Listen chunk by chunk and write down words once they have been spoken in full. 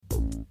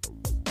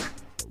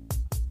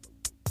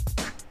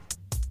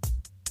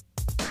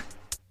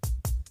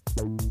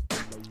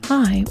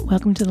Hi,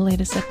 welcome to the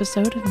latest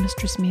episode of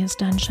Mistress Mia's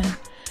Dungeon.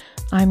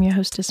 I'm your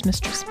hostess,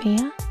 Mistress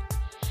Mia,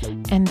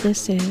 and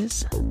this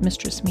is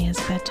Mistress Mia's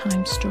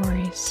Bedtime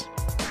Stories.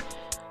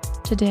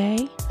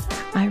 Today,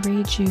 I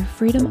read you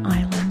Freedom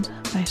Island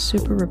by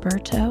Super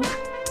Roberto.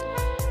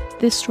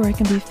 This story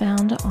can be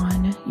found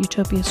on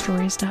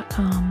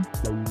utopiastories.com.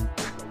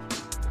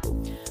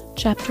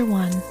 Chapter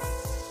 1.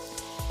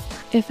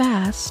 If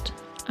asked,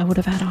 I would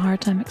have had a hard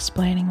time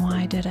explaining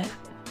why I did it.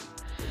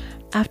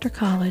 After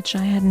college,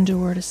 I had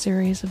endured a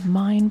series of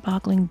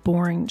mind-boggling,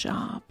 boring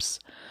jobs.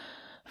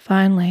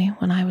 Finally,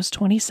 when I was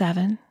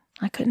 27,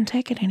 I couldn't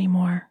take it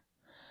anymore.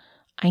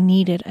 I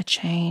needed a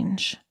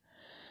change.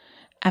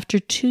 After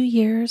 2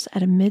 years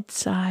at a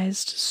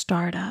mid-sized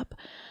startup,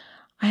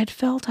 I had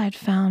felt I'd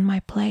found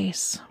my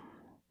place.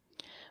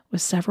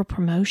 With several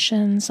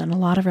promotions and a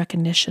lot of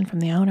recognition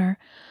from the owner,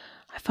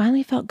 I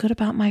finally felt good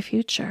about my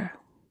future.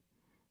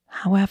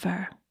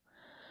 However,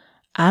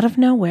 out of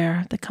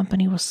nowhere, the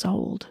company was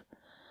sold,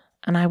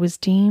 and I was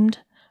deemed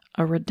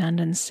a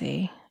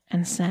redundancy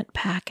and sent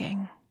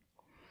packing.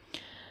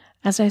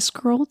 As I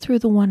scrolled through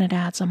the wanted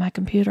ads on my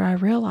computer, I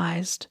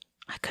realized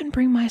I couldn't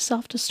bring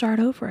myself to start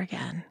over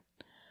again.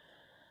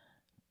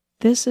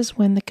 This is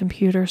when the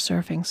computer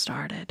surfing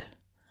started.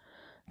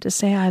 To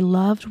say I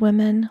loved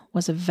women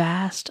was a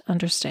vast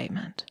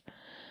understatement.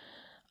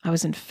 I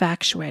was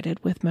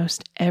infatuated with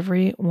most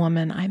every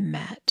woman I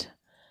met.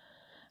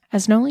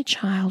 As an only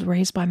child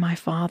raised by my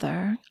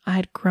father, I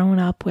had grown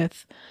up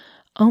with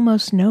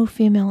almost no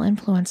female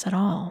influence at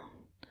all.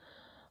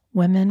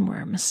 Women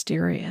were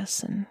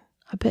mysterious and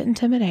a bit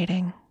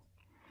intimidating.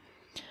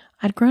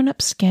 I'd grown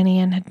up skinny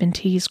and had been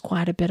teased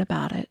quite a bit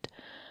about it,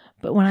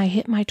 but when I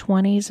hit my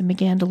 20s and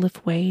began to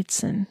lift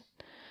weights and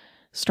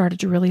started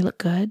to really look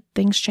good,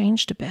 things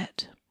changed a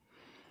bit.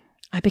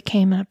 I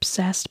became an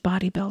obsessed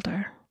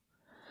bodybuilder.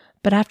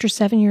 But after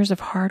 7 years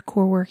of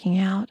hardcore working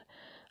out,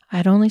 I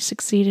had only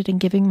succeeded in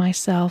giving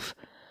myself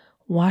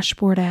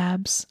washboard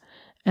abs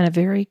and a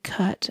very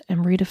cut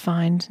and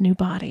redefined new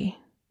body,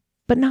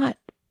 but not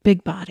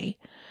big body,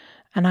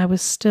 and I was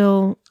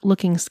still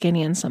looking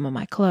skinny in some of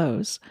my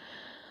clothes.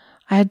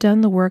 I had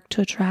done the work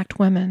to attract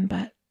women,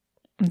 but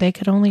they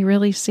could only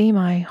really see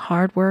my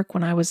hard work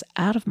when I was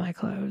out of my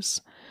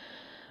clothes.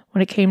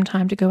 When it came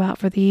time to go out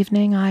for the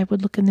evening, I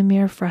would look in the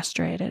mirror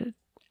frustrated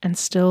and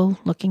still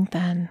looking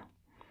thin.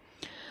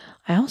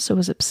 I also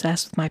was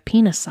obsessed with my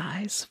penis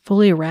size.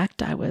 Fully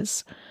erect, I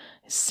was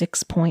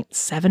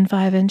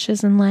 6.75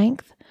 inches in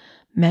length,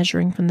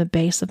 measuring from the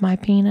base of my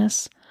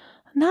penis,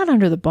 not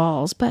under the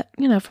balls, but,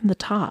 from the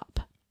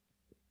top.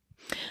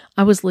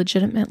 I was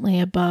legitimately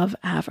above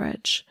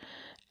average.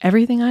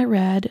 Everything I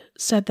read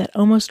said that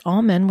almost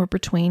all men were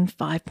between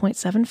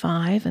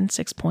 5.75 and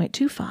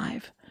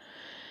 6.25.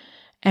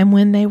 And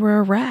when they were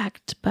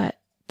erect, but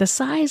the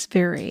size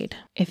varied.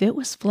 If it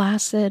was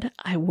flaccid,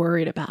 I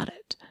worried about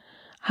it.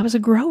 I was a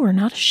grower,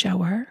 not a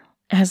shower,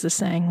 as the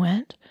saying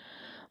went.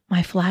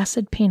 My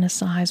flaccid penis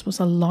size was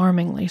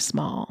alarmingly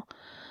small.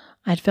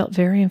 I'd felt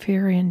very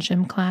inferior in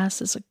gym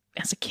class as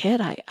a kid.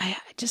 I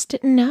just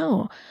didn't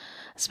know,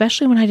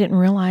 especially when I didn't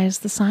realize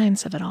the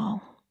science of it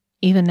all.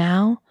 Even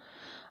now,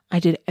 I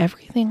did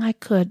everything I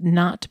could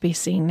not to be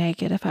seen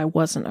naked if I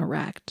wasn't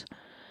erect.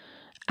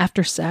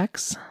 After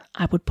sex,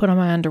 I would put on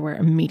my underwear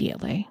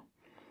immediately.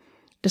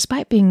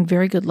 Despite being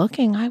very good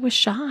looking, I was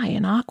shy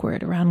and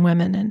awkward around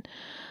women, and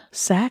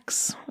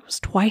sex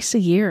was twice a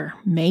year,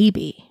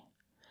 maybe.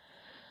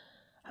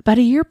 About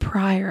a year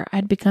prior,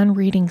 I'd begun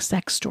reading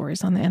sex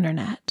stories on the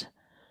internet.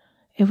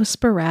 It was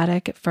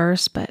sporadic at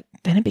first, but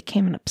then it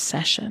became an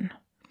obsession.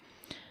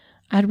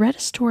 I'd read a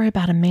story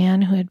about a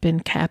man who had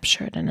been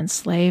captured and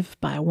enslaved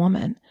by a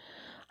woman.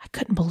 I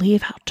couldn't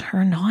believe how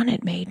turned on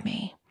it made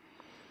me.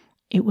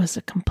 It was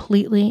a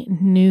completely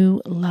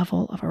new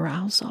level of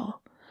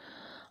arousal.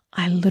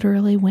 I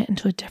literally went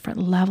into a different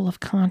level of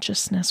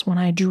consciousness when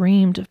I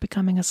dreamed of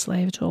becoming a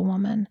slave to a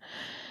woman.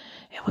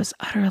 It was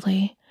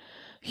utterly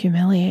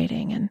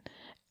humiliating and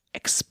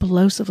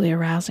explosively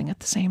arousing at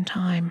the same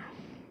time.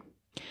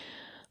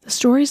 The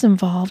stories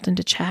involved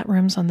into chat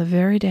rooms on the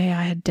very day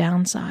I had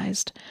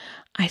downsized.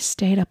 I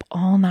stayed up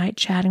all night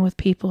chatting with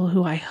people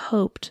who I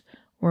hoped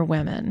were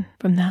women.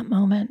 From that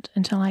moment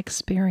until I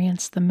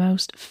experienced the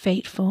most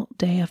fateful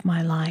day of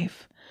my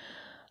life,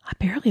 I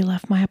barely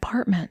left my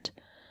apartment.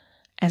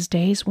 As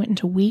days went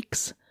into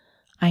weeks,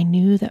 I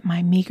knew that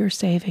my meager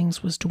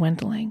savings was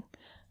dwindling,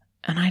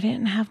 and I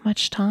didn't have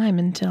much time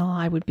until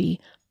I would be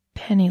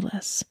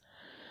penniless.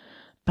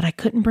 But I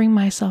couldn't bring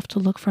myself to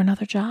look for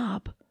another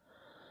job.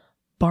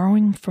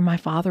 Borrowing from my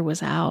father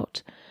was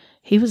out.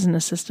 He was in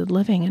assisted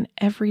living, and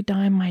every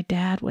dime my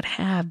dad would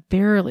have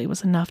barely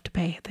was enough to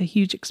pay the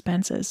huge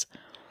expenses.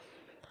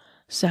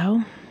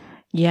 So,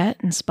 yet,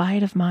 in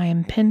spite of my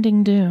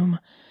impending doom,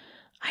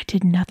 I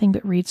did nothing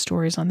but read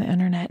stories on the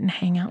internet and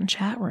hang out in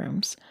chat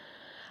rooms.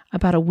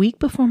 About a week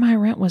before my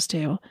rent was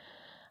due,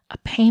 a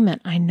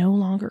payment I no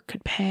longer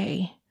could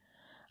pay,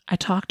 I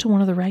talked to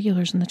one of the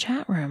regulars in the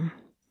chat room.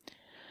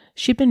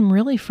 She'd been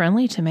really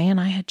friendly to me, and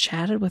I had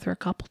chatted with her a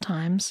couple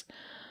times.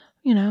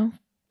 a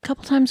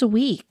couple times a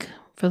week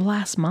for the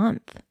last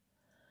month.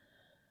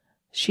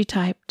 She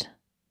typed,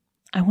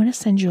 I want to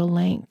send you a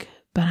link,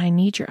 but I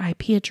need your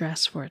IP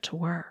address for it to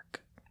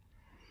work.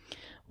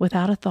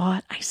 Without a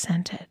thought, I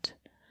sent it.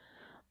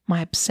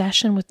 My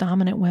obsession with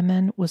dominant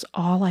women was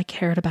all I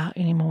cared about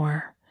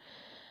anymore.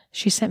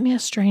 She sent me a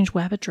strange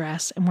web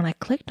address, and when I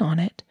clicked on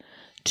it,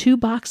 2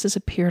 boxes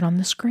appeared on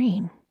the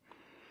screen.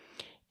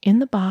 In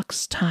the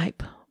box,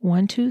 type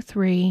 1, 2,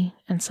 3,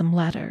 and some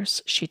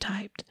letters, she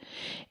typed.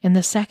 In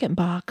the second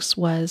box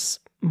was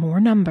more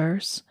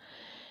numbers,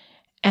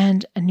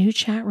 and a new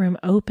chat room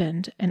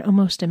opened, and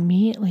almost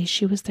immediately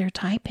she was there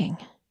typing.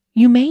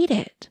 You made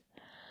it.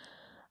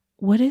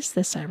 What is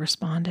this? I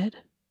responded.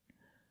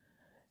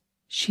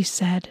 She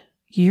said,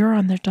 you're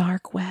on the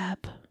dark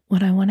web.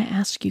 What I want to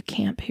ask you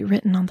can't be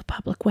written on the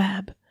public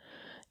web.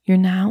 You're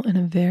now in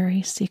a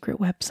very secret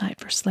website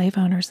for slave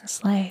owners and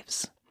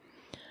slaves.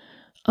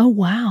 Oh,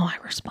 wow,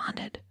 I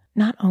responded.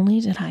 Not only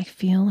did I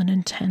feel an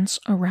intense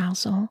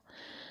arousal,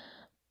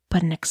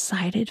 but an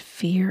excited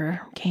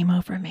fear came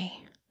over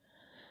me.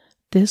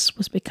 This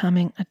was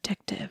becoming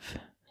addictive.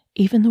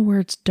 Even the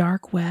words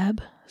dark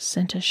web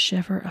sent a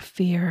shiver of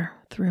fear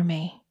through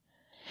me.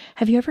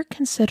 Have you ever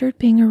considered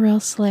being a real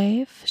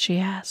slave? She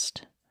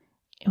asked.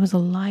 It was a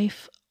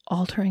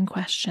life-altering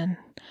question.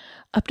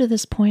 Up to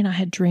this point, I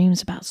had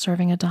dreams about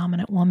serving a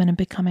dominant woman and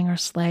becoming her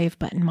slave,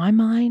 but in my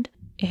mind,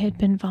 it had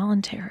been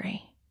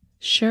voluntary.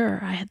 Sure,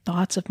 I had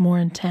thoughts of more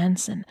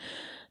intense and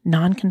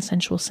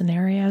non-consensual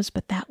scenarios,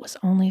 but that was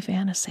only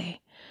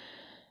fantasy.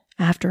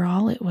 After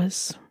all, it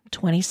was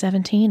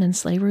 2017 and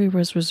slavery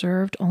was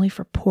reserved only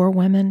for poor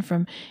women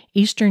from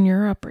Eastern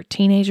Europe or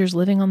teenagers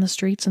living on the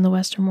streets in the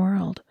Western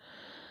world.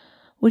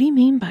 What do you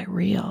mean by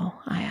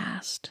real? I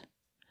asked.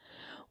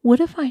 What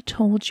if I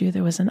told you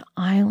there was an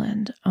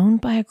island owned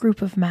by a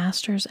group of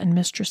masters and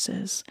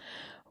mistresses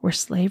where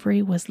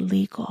slavery was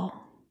legal?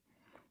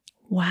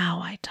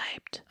 Wow, I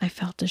typed. I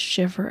felt a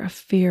shiver of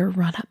fear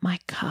run up my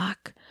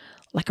cock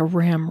like a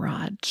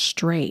ramrod,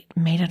 straight,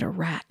 made it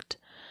erect.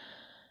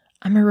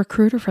 I'm a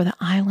recruiter for the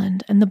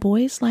island, and the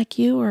boys like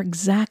you are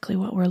exactly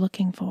what we're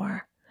looking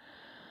for.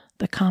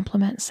 The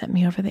compliment sent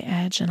me over the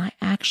edge, and I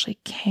actually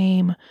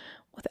came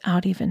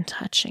without even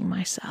touching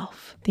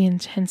myself. The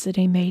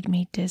intensity made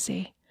me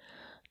dizzy.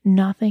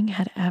 Nothing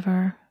had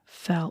ever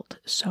felt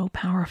so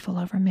powerful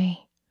over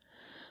me.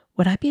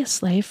 Would I be a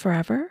slave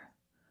forever?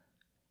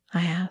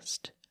 I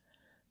asked.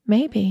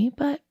 Maybe,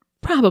 but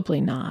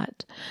probably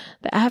not.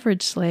 The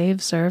average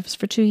slave serves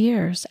for 2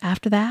 years.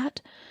 After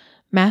that,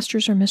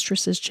 masters or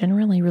mistresses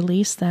generally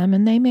release them,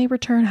 and they may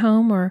return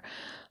home or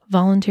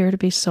volunteer to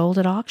be sold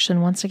at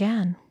auction once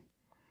again.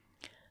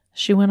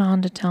 She went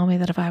on to tell me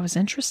that if I was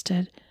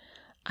interested,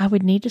 I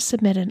would need to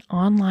submit an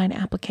online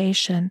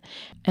application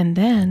and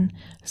then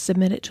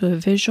submit it to a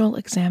visual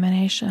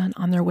examination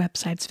on their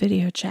website's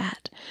video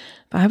chat.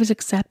 If I was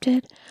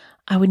accepted,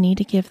 I would need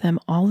to give them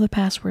all the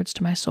passwords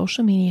to my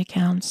social media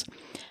accounts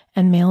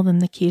and mail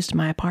them the keys to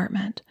my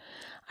apartment.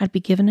 I'd be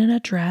given an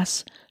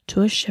address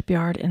to a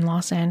shipyard in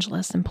Los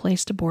Angeles and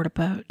placed aboard a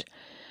boat.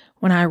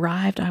 When I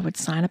arrived, I would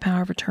sign a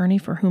power of attorney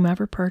for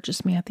whomever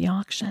purchased me at the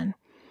auction.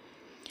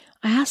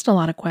 I asked a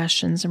lot of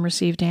questions and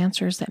received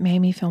answers that made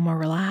me feel more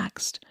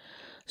relaxed.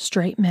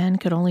 Straight men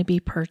could only be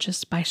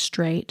purchased by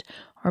straight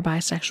or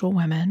bisexual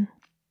women.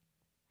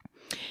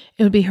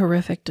 It would be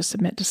horrific to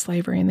submit to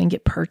slavery and then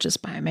get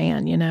purchased by a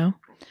man, you know?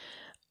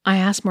 I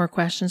asked more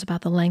questions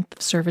about the length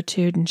of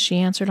servitude, and she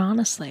answered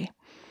honestly.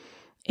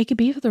 It could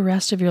be for the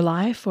rest of your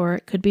life, or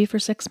it could be for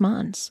 6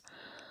 months.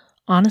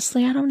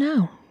 Honestly, I don't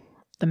know.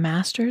 The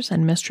masters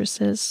and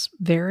mistresses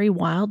vary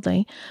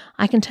wildly.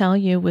 I can tell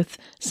you with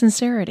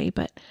sincerity,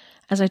 but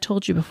as I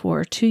told you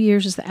before, 2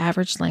 years is the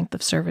average length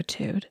of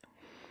servitude.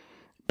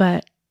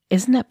 But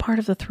isn't that part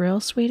of the thrill,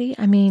 sweetie?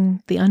 I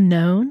mean, the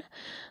unknown?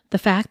 The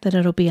fact that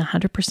it'll be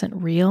 100%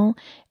 real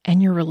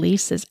and your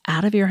release is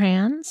out of your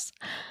hands?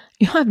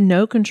 You'll have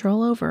no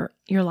control over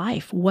your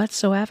life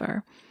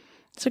whatsoever.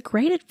 It's a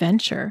great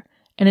adventure.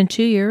 And in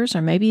 2 years,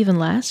 or maybe even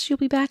less, you'll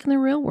be back in the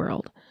real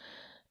world.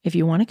 If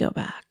you want to go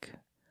back,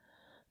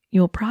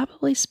 you'll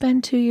probably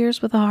spend 2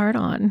 years with a heart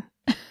on.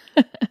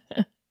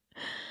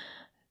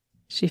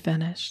 She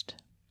finished.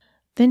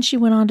 Then she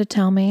went on to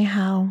tell me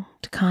how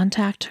to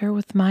contact her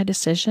with my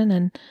decision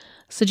and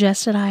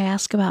suggested I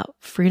ask about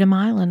Freedom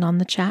Island on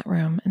the chat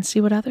room and see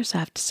what others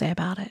have to say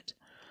about it.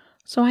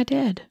 So I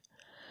did.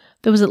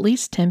 There was at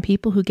least 10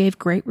 people who gave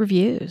great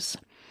reviews.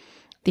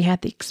 They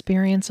had the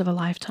experience of a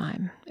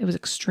lifetime. It was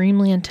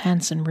extremely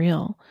intense and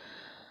real,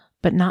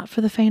 but not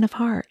for the faint of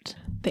heart.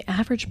 The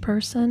average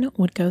person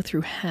would go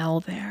through hell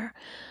there,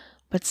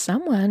 but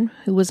someone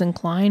who was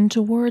inclined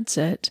towards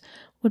it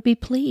would be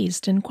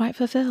pleased and quite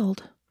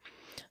fulfilled.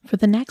 For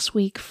the next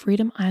week,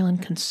 Freedom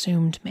Island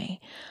consumed me.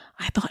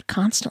 I thought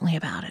constantly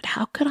about it.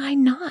 How could I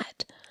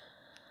not?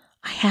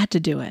 I had to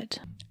do it.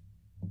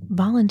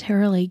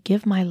 Voluntarily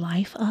give my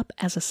life up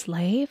as a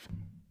slave?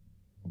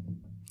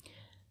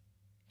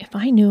 If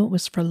I knew it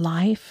was for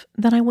life,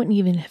 then I wouldn't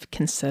even have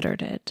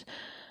considered it.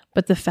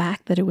 But the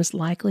fact that it was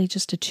likely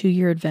just a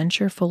 2-year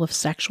adventure full of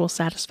sexual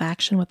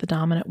satisfaction with the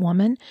dominant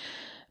woman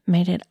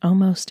made it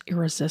almost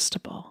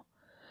irresistible.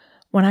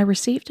 When I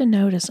received a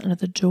notice under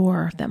the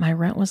door that my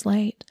rent was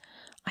late,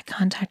 I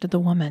contacted the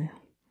woman.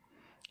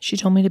 She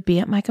told me to be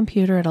at my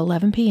computer at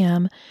 11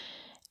 p.m.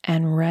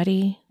 and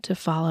ready to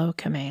follow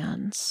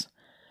commands.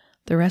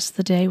 The rest of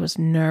the day was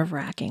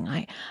nerve-wracking.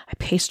 I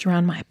paced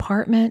around my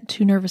apartment,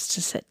 too nervous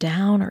to sit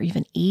down or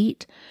even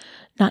eat.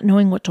 Not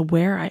knowing what to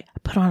wear, I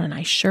put on a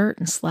nice shirt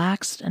and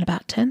slacks at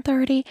about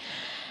 10:30,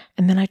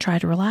 and then I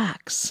tried to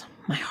relax.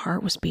 My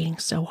heart was beating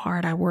so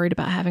hard I worried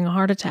about having a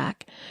heart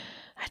attack.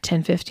 At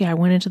 10:50, I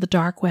went into the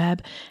dark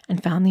web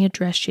and found the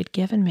address she had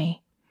given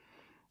me.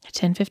 At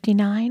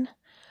 10:59,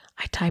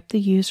 I typed the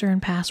user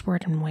and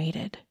password and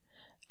waited.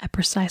 At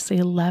precisely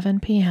 11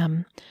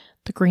 p.m.,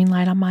 the green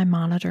light on my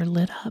monitor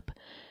lit up,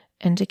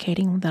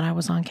 indicating that I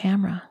was on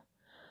camera.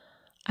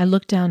 I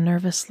looked down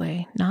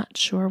nervously, not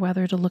sure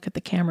whether to look at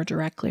the camera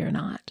directly or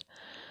not.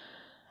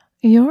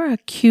 "You're a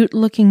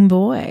cute-looking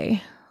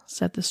boy,"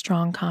 said the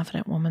strong,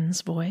 confident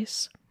woman's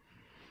voice.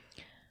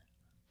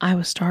 I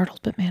was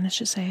startled, but managed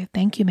to say,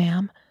 "Thank you,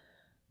 ma'am."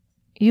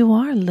 "You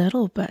are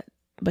little, but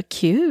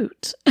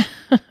cute."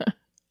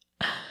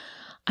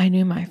 I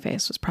knew my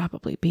face was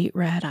probably beet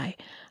red. I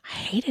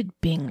hated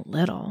being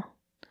little.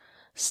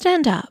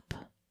 "Stand up,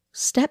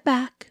 step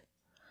back,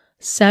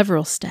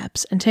 several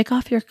steps, and take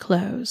off your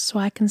clothes so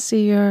I can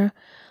see your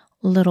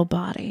little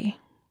body."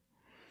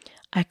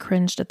 I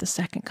cringed at the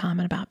second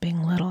comment about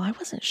being little. I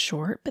wasn't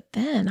short, but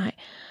then I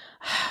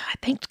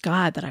thanked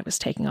God that I was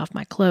taking off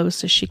my clothes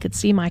so she could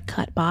see my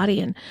cut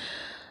body, and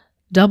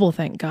double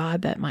thank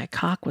God that my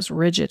cock was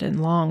rigid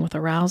and long with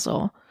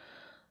arousal.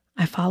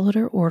 I followed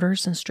her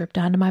orders and stripped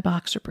down to my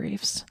boxer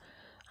briefs.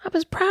 I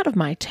was proud of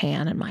my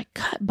tan and my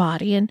cut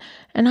body, and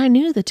I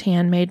knew the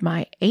tan made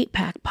my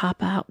 8-pack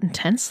pop out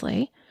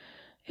intensely.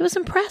 It was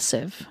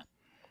impressive.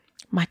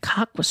 My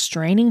cock was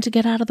straining to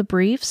get out of the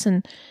briefs,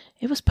 and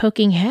it was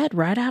poking head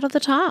right out of the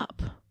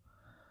top.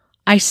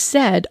 "I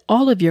said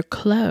all of your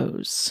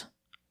clothes,"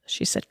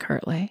 she said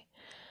curtly.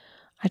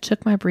 I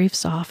took my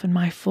briefs off, and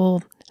my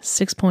full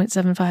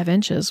 6.75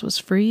 inches was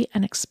free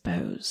and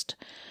exposed.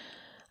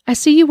 "I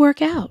see you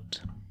work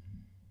out."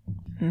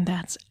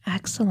 "That's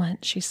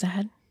excellent," she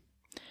said.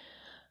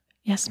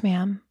 "Yes,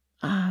 ma'am."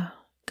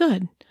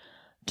 Good.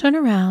 Turn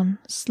around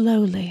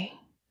slowly."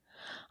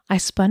 I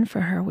spun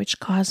for her, which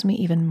caused me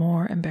even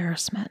more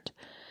embarrassment.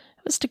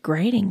 It was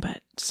degrading,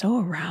 but so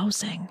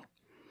arousing.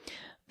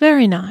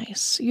 "Very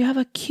nice. You have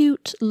a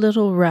cute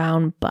little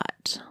round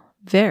butt.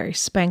 Very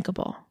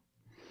spankable."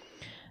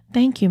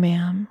 "Thank you,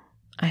 ma'am,"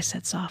 I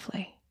said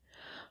softly.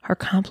 Her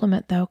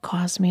compliment, though,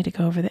 caused me to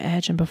go over the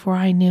edge, and before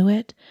I knew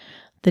it,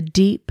 the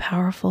deep,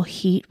 powerful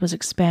heat was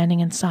expanding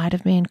inside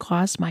of me and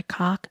caused my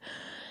cock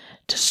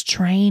to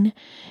strain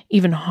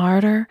even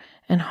harder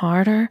and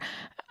harder.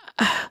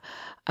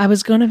 I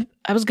was gonna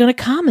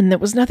come, and there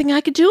was nothing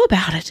I could do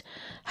about it.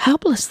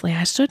 Helplessly,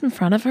 I stood in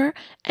front of her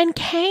and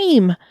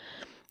came.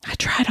 I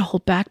tried to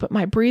hold back, but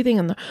my breathing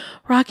and the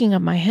rocking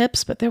of my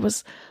hips, but there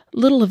was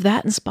little of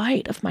that in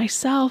spite of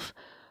myself.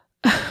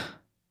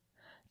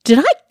 "Did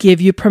I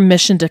give you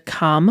permission to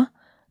come?"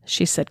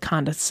 she said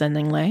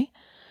condescendingly.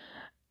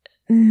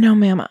 "No,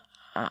 ma'am,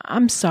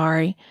 I'm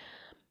sorry."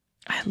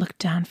 I looked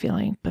down,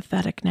 feeling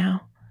pathetic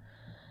now.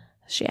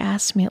 She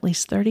asked me at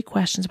least 30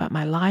 questions about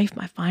my life,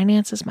 my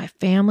finances, my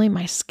family,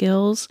 my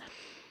skills,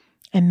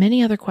 and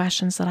many other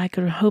questions that I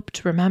could hope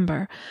to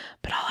remember,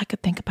 but all I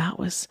could think about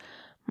was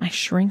my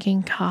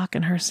shrinking cock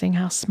and her seeing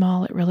how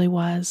small it really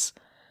was,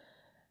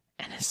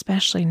 and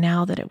especially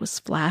now that it was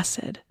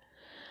flaccid.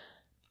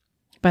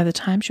 By the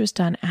time she was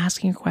done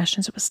asking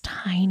questions, it was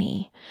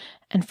tiny,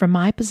 and from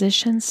my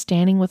position,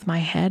 standing with my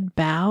head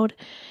bowed,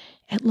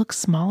 it looked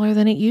smaller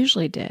than it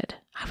usually did.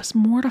 I was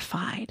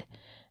mortified,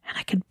 and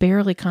I could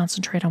barely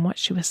concentrate on what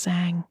she was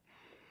saying.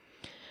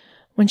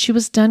 When she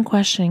was done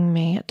questioning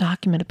me, a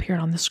document appeared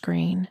on the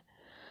screen.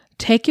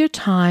 "Take your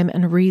time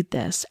and read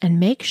this, and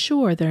make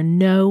sure there are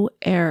no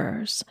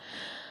errors.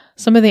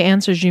 Some of the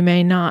answers you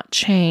may not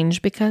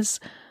change because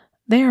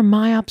they are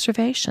my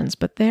observations,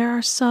 but there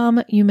are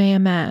some you may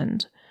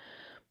amend.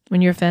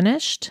 When you're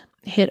finished,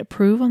 hit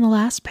approve on the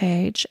last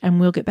page, and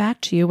we'll get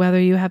back to you whether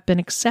you have been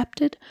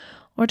accepted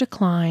or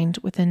declined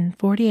within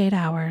 48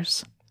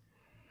 hours.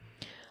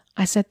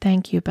 I said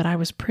thank you, but I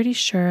was pretty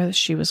sure that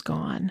she was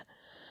gone.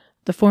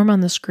 The form on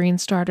the screen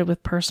started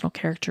with personal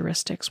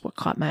characteristics. What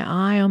caught my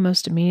eye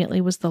almost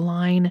immediately was the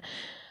line,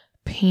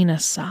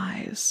 penis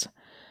size.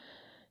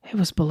 It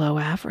was below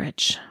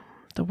average.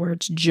 The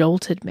words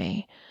jolted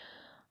me.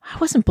 I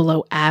wasn't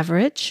below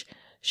average.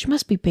 She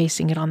must be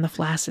basing it on the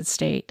flaccid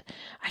state.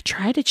 I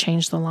tried to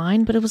change the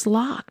line, but it was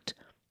locked.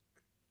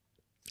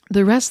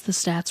 The rest of the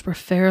stats were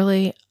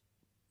fairly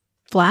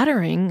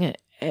flattering,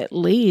 at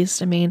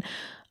least.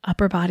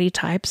 Upper body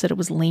type said it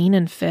was lean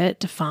and fit,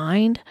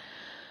 defined.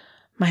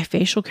 My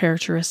facial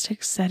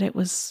characteristics said it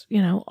was,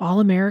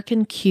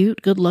 all-American,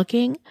 cute,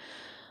 good-looking.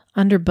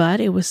 Under butt,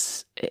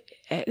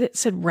 it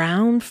said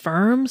round,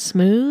 firm,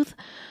 smooth.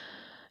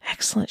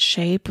 excellent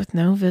shape with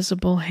no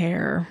visible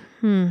hair.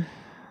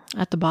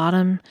 At the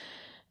bottom,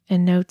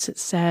 in notes, it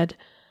said,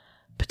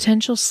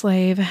 potential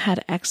slave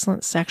had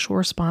excellent sexual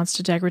response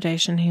to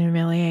degradation and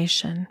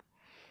humiliation.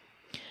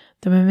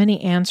 There were many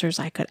answers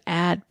I could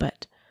add,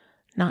 but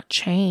not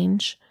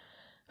change.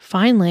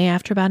 Finally,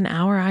 after about an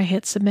hour, I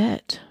hit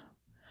submit.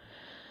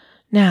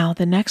 Now,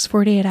 the next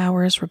 48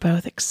 hours were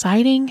both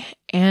exciting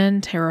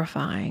and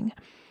terrifying.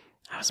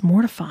 I was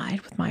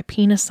mortified with my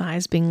penis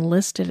size being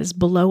listed as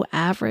below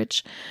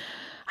average.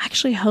 I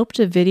actually hoped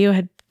a video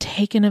had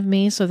taken of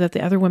me so that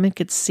the other women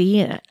could see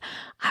it.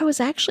 I was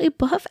actually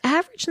above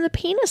average in the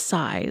penis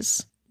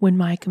size. When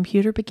my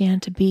computer began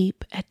to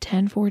beep at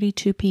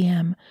 10:42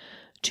 p.m.,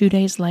 2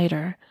 days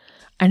later,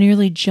 I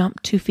nearly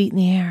jumped 2 feet in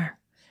the air.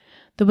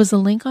 There was a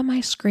link on my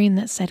screen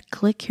that said,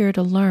 click here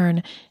to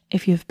learn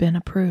if you've been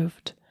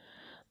approved.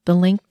 The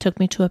link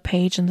took me to a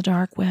page in the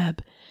dark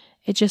web.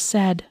 It just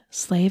said,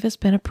 slave has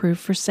been approved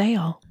for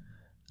sale.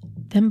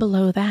 Then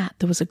below that,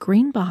 there was a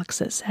green box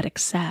that said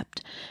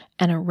accept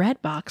and a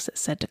red box that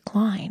said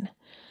decline.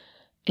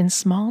 In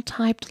small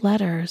typed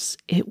letters,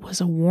 it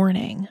was a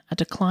warning. A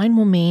decline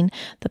will mean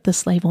that the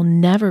slave will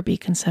never be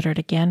considered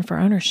again for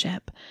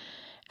ownership.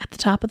 At the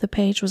top of the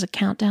page was a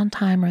countdown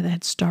timer that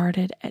had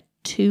started at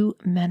 2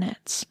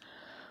 minutes.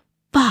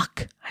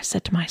 Fuck, I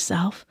said to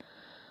myself.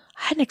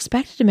 I hadn't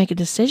expected to make a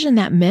decision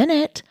that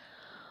minute.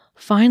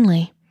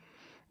 Finally,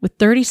 with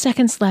 30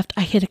 seconds left,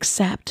 I hit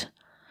accept.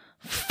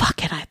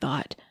 Fuck it, I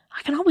thought.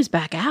 I can always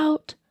back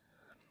out.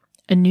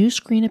 A new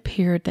screen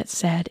appeared that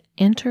said,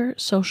 enter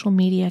social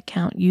media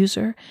account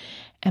user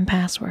and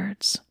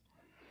passwords.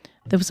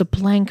 There was a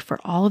blank for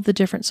all of the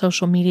different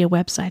social media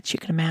websites you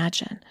could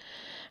imagine.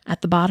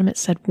 At the bottom it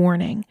said,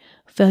 warning,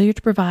 failure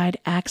to provide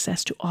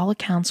access to all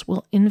accounts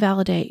will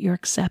invalidate your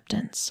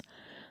acceptance.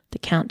 The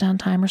countdown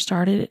timer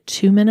started at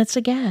 2 minutes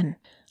again.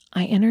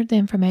 I entered the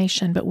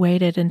information but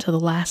waited until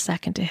the last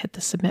second to hit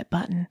the submit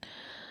button.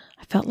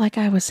 I felt like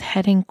I was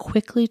heading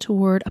quickly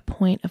toward a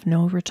point of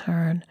no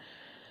return.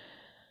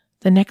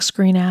 The next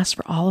screen asked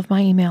for all of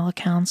my email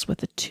accounts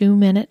with a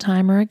 2-minute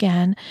timer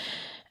again,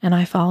 and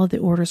I followed the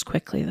orders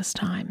quickly this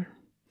time.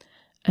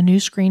 A new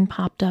screen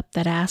popped up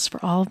that asked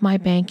for all of my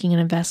banking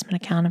and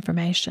investment account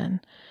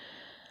information.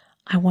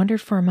 I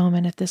wondered for a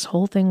moment if this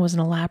whole thing was an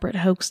elaborate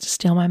hoax to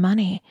steal my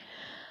money.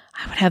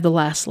 I would have the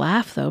last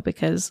laugh, though,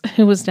 because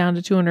it was down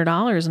to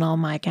 $200 in all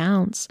my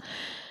accounts.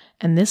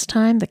 And this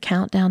time, the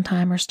countdown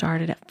timer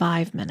started at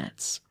 5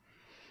 minutes.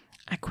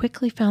 I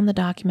quickly found the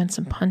documents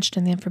and punched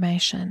in the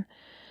information.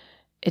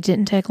 It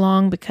didn't take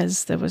long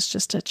because there was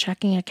just a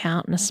checking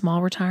account and a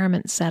small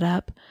retirement set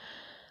up.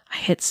 I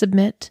hit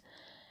submit,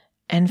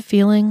 and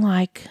feeling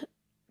like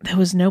there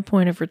was no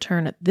point of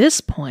return at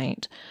this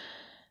point,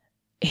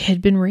 it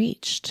had been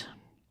reached.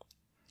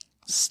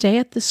 Stay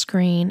at the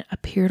screen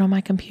appeared on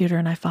my computer,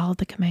 and I followed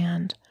the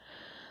command.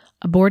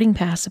 A boarding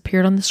pass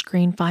appeared on the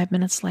screen 5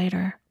 minutes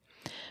later.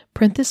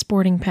 Print this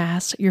boarding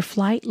pass. Your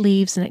flight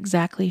leaves in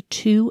exactly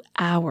 2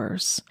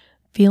 hours.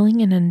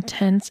 Feeling an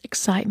intense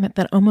excitement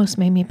that almost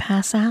made me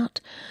pass out,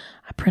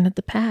 I printed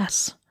the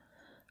pass.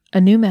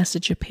 A new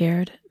message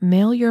appeared.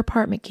 Mail your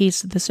apartment keys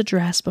to this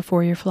address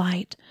before your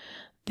flight.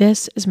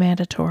 This is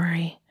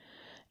mandatory.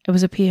 It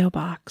was a P.O.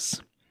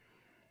 box.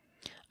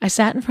 I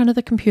sat in front of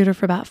the computer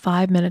for about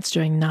 5 minutes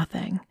doing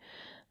nothing.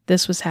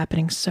 This was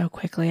happening so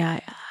quickly,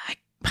 I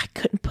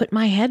couldn't put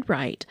my head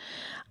right.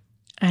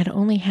 I had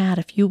only had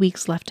a few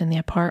weeks left in the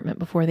apartment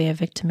before they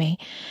evicted me,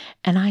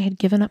 and I had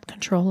given up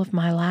control of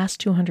my last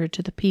 $200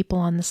 to the people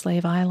on the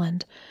slave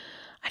island.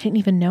 I didn't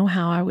even know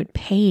how I would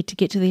pay to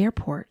get to the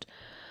airport.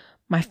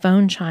 My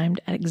phone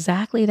chimed at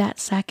exactly that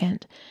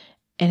second,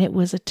 and it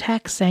was a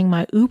text saying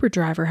my Uber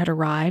driver had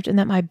arrived and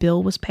that my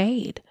bill was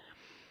paid.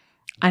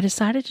 I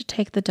decided to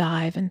take the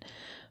dive and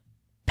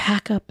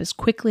pack up as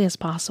quickly as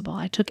possible.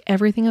 I took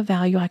everything of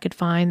value I could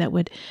find that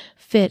would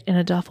fit in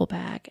a duffel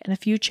bag and a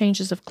few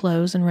changes of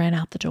clothes and ran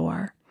out the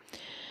door.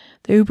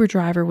 The Uber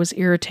driver was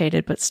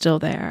irritated but still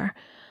there.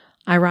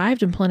 I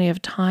arrived in plenty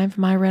of time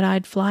for my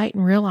red-eyed flight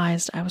and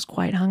realized I was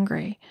quite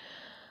hungry.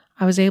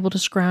 I was able to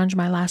scrounge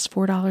my last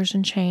 $4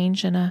 in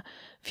change and a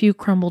few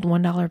crumbled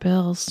 $1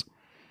 bills,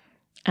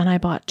 and I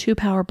bought 2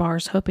 power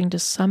bars hoping to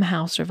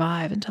somehow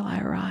survive until I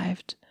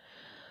arrived.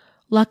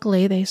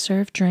 Luckily, they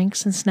served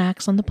drinks and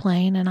snacks on the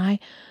plane, and I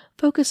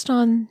focused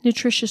on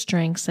nutritious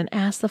drinks and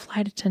asked the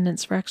flight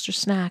attendants for extra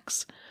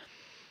snacks.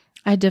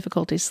 I had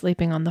difficulty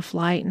sleeping on the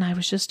flight, and I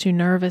was just too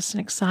nervous and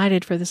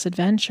excited for this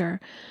adventure.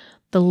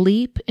 The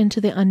leap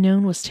into the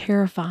unknown was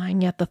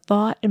terrifying, yet the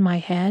thought in my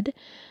head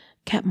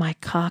kept my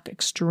cock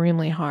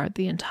extremely hard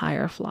the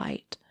entire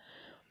flight.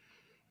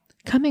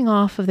 Coming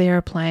off of the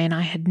airplane,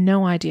 I had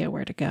no idea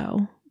where to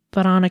go,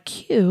 but on a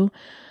cue,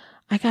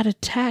 I got a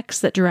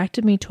text that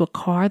directed me to a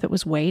car that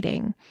was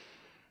waiting.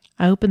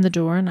 I opened the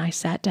door and I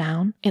sat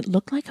down. It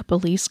looked like a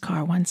police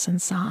car once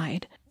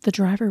inside. The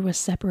driver was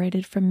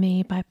separated from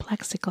me by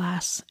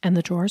plexiglass, and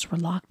the doors were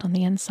locked on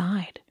the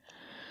inside.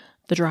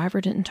 The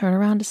driver didn't turn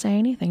around to say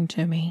anything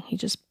to me. He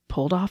just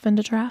pulled off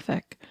into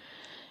traffic.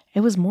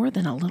 It was more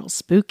than a little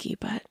spooky,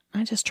 but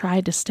I just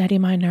tried to steady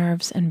my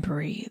nerves and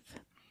breathe.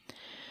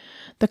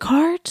 The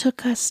car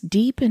took us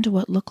deep into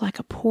what looked like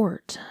a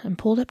port and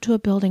pulled up to a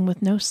building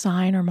with no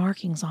sign or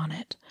markings on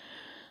it.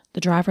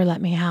 The driver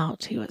let me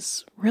out. He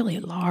was really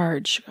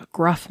large, a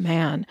gruff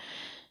man.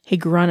 He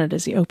grunted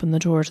as he opened the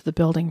door to the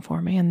building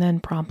for me and then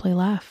promptly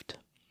left.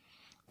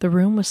 The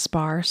room was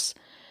sparse,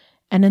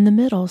 and in the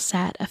middle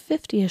sat a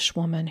 50-ish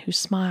woman who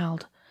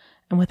smiled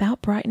and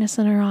without brightness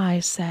in her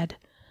eyes said,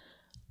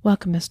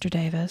 "Welcome, Mr.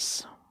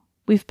 Davis.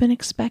 We've been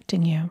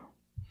expecting you.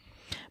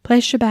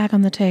 Place your bag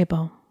on the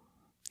table."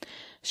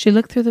 She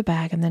looked through the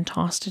bag and then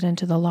tossed it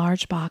into the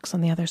large box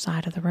on the other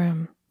side of the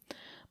room.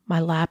 My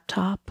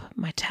laptop,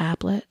 my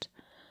tablet,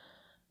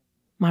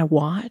 my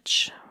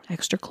watch,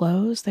 extra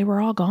clothes, they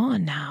were all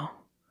gone now.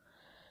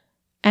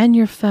 "And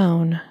your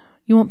phone.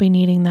 You won't be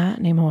needing that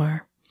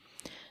anymore."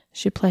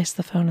 She placed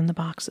the phone in the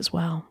box as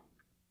well.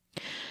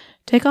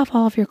 "Take off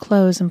all of your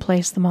clothes and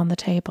place them on the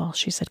table,"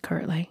 she said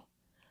curtly.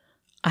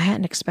 I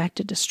hadn't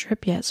expected to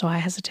strip yet, so I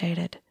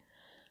hesitated.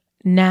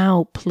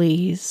 "Now,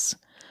 please.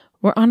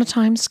 We're on a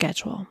time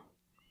schedule."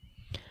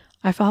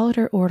 I followed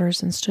her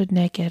orders and stood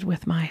naked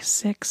with my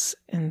 6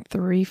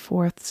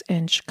 3/4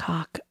 inch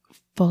cock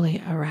fully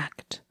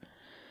erect.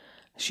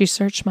 She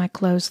searched my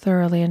clothes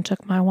thoroughly and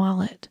took my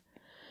wallet.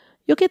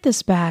 "You'll get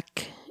this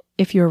back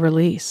if you're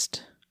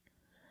released."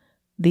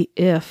 The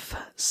 "if"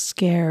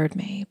 scared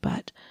me,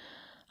 but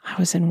I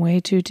was in way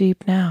too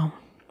deep now.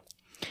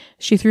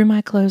 She threw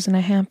my clothes in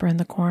a hamper in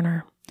the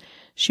corner.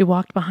 She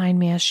walked behind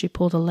me as she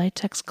pulled a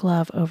latex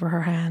glove over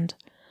her hand.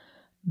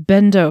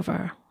 "Bend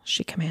over,"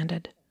 she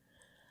commanded.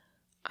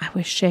 I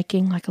was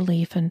shaking like a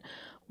leaf and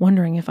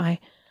wondering if I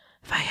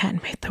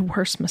hadn't made the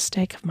worst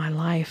mistake of my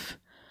life.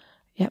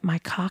 Yet my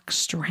cock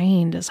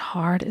strained as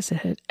hard as it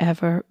had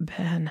ever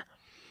been.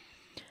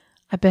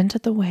 I bent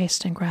at the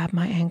waist and grabbed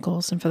my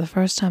ankles, and for the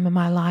first time in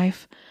my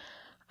life,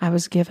 I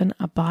was given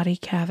a body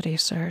cavity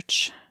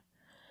search.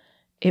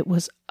 It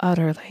was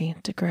utterly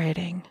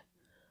degrading,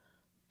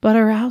 but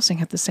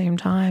arousing at the same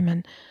time,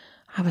 and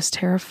I was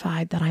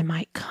terrified that I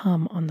might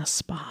come on the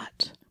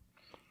spot.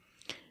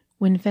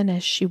 When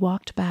finished, she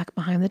walked back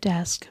behind the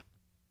desk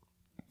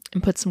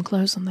and put some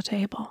clothes on the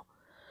table.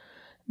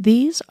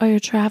 "These are your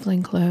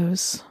traveling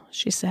clothes,"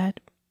 she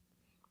said.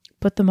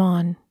 "Put them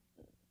on."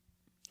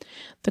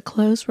 The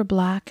clothes were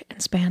black and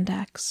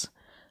spandex.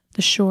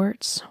 The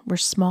shorts were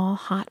small,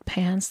 hot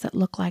pants that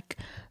looked like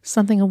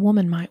something a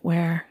woman might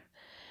wear,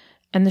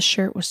 and the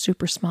shirt was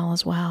super small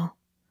as well.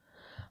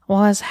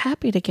 While I was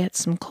happy to get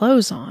some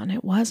clothes on,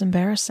 it was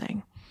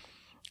embarrassing.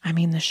 I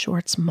mean, the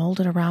shorts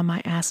molded around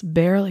my ass,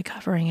 barely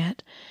covering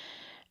it,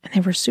 and they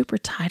were super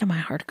tight on my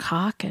hard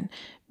cock and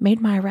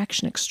made my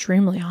erection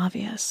extremely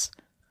obvious.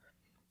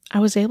 I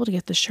was able to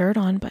get the shirt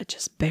on, but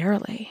just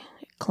barely.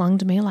 It clung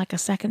to me like a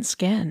second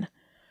skin.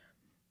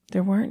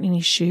 There weren't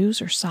any shoes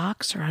or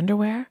socks or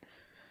underwear.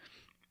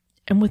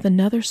 And with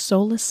another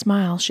soulless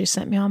smile, she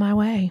sent me on my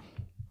way.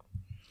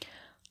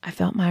 I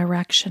felt my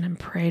erection and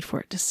prayed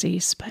for it to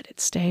cease, but it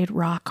stayed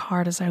rock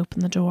hard as I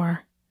opened the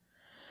door.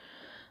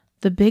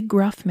 The big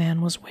gruff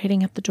man was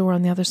waiting at the door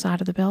on the other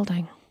side of the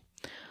building.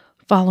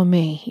 "Follow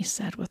me," he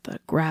said with a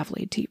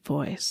gravelly, deep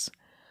voice.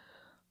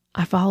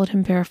 I followed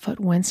him barefoot,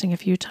 wincing a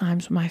few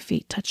times when my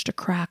feet touched a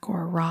crack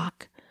or a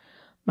rock.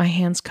 My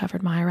hands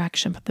covered my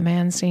erection, but the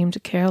man seemed to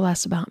care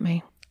less about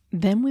me.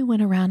 Then we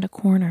went around a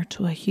corner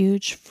to a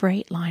huge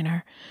freight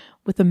liner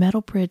with a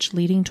metal bridge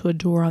leading to a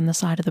door on the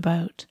side of the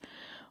boat.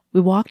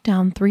 We walked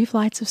down 3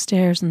 flights of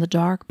stairs in the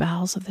dark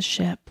bowels of the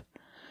ship.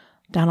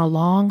 Down a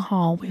long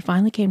hall, we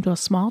finally came to a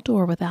small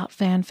door without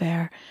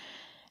fanfare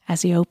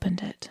as he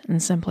opened it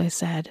and simply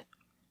said,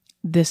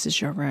 "This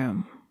is your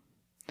room."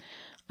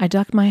 I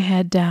ducked my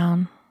head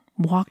down,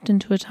 walked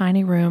into a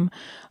tiny room,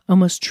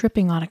 almost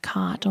tripping on a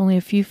cot, only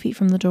a few feet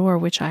from the door,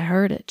 which I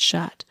heard it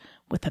shut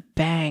with a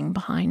bang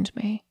behind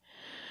me.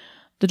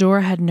 The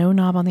door had no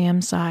knob on the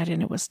inside,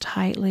 and it was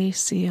tightly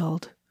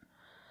sealed.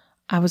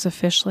 I was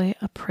officially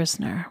a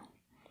prisoner.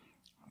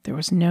 There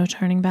was no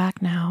turning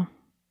back now.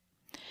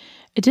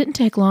 It didn't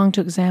take long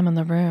to examine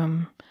the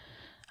room.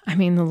 I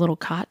mean, the little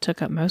cot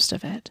took up most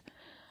of it.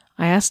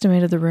 I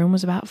estimated the room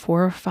was about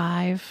 4 or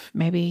 5,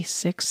 maybe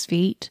 6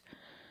 feet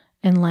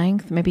in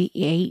length, maybe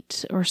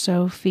 8 or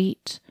so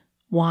feet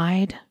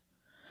wide,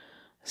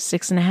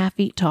 6.5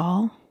 feet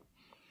tall.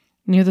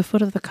 Near the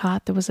foot of the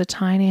cot, there was a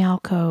tiny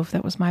alcove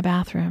that was my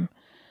bathroom.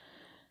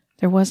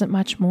 There wasn't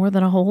much more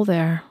than a hole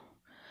there.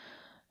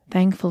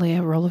 Thankfully,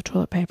 a roll of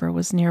toilet paper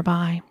was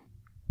nearby.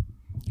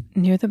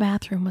 Near the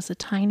bathroom was a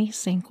tiny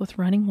sink with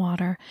running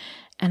water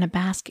and a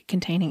basket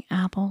containing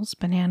apples,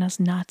 bananas,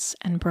 nuts,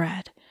 and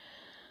bread.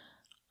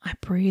 I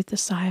breathed a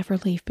sigh of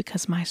relief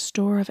because my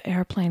store of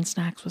airplane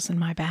snacks was in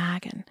my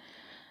bag,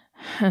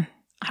 and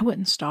I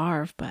wouldn't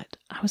starve, but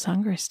I was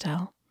hungry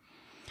still.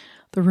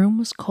 The room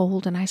was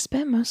cold, and I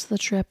spent most of the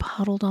trip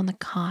huddled on the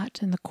cot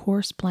in the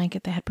coarse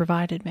blanket they had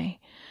provided me.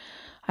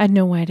 I had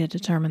no way to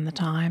determine the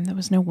time. There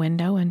was no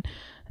window and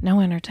no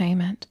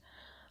entertainment.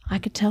 I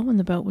could tell when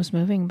the boat was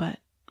moving, but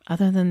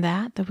other than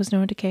that, there was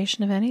no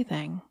indication of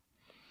anything.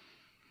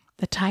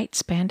 The tight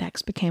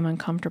spandex became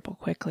uncomfortable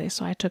quickly,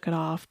 so I took it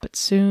off, but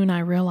soon I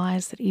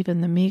realized that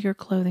even the meager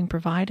clothing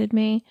provided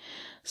me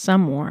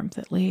some warmth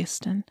at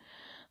least, and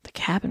the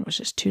cabin was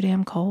just too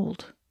damn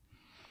cold.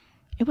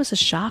 It was a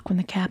shock when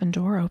the cabin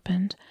door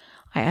opened.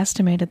 I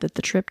estimated that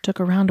the trip took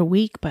around a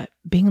week, but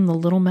being in the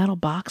little metal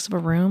box of a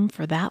room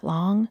for that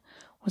long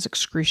was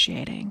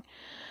excruciating.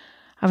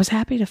 I was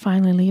happy to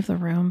finally leave the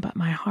room, but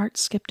my heart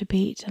skipped a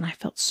beat, and I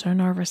felt so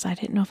nervous I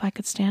didn't know if I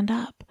could stand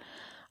up.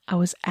 I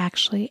was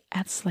actually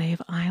at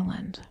Slave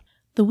Island.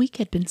 The week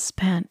had been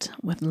spent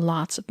with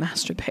lots of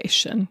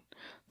masturbation.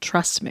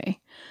 Trust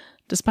me.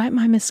 Despite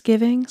my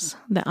misgivings,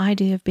 the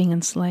idea of being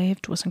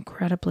enslaved was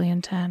incredibly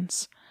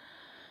intense.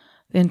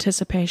 The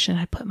anticipation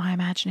had put my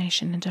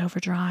imagination into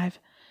overdrive.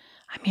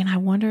 I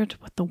wondered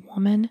what the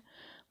woman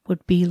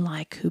would be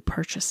like who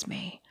purchased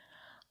me.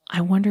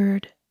 I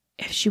wondered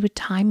if she would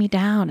tie me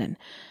down and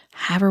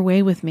have her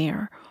way with me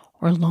or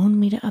loan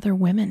me to other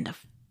women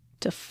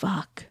to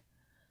fuck.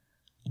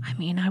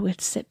 I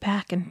would sit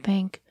back and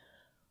think,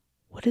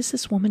 what does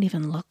this woman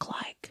even look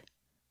like?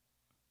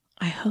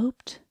 I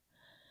hoped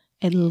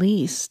at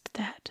least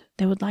that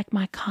they would like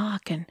my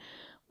cock and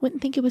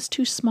wouldn't think it was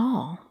too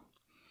small.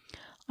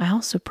 I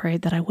also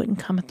prayed that I wouldn't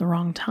come at the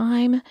wrong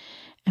time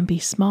and be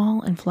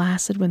small and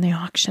flaccid when the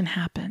auction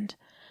happened.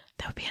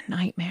 That would be a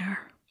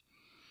nightmare.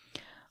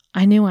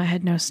 I knew I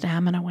had no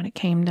stamina when it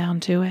came down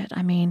to it.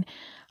 I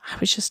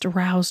was just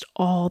aroused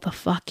all the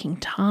fucking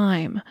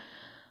time.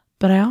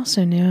 But I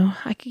also knew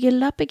I could get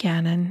it up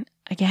again and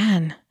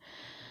again.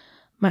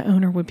 My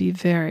owner would be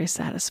very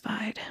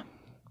satisfied.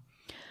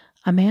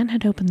 A man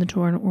had opened the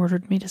door and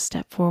ordered me to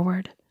step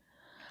forward.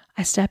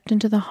 I stepped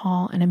into the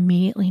hall and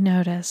immediately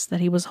noticed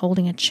that he was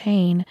holding a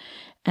chain,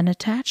 and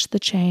attached to the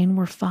chain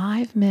were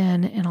 5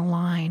 men in a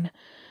line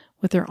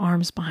with their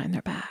arms behind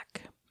their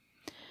back.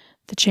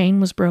 The chain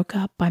was broke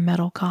up by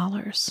metal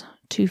collars,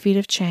 2 feet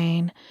of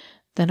chain,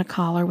 then a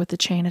collar with the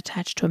chain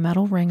attached to a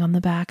metal ring on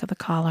the back of the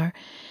collar,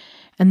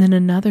 and then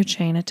another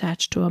chain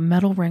attached to a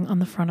metal ring on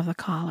the front of the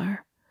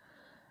collar.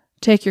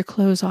 "Take your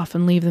clothes off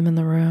and leave them in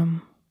the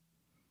room,"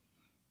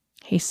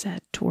 he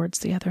said towards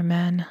the other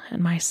men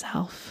and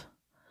myself.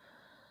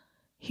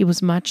 He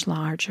was much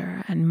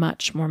larger and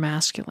much more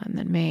masculine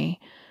than me.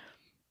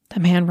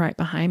 The man right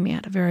behind me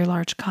had a very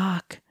large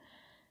cock.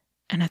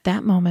 And at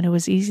that moment, it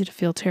was easy to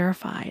feel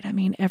terrified.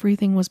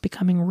 Everything was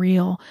becoming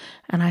real,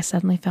 and I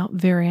suddenly felt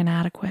very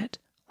inadequate,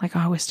 like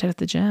I always did at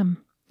the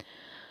gym.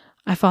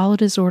 I followed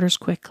his orders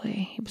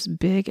quickly. He was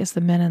big as the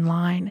men in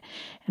line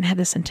and had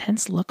this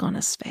intense look on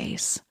his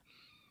face.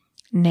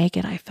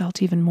 Naked, I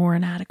felt even more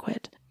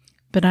inadequate.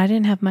 But I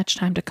didn't have much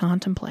time to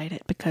contemplate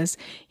it because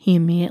he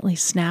immediately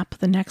snapped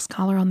the next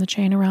collar on the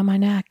chain around my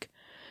neck.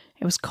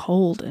 It was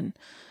cold and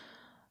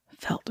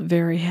felt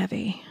very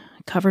heavy.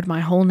 It covered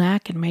my whole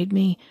neck and made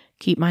me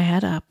keep my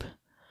head up.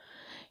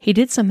 He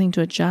did something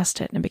to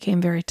adjust it, and it became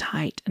very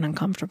tight and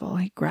uncomfortable.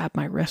 He grabbed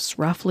my wrists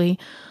roughly,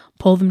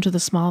 pulled them to the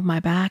small of my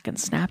back, and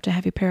snapped a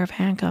heavy pair of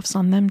handcuffs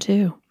on them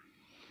too.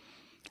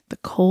 The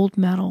cold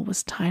metal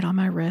was tight on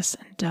my wrists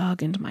and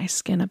dug into my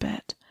skin a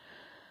bit.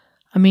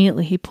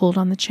 Immediately he pulled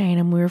on the chain,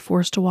 and we were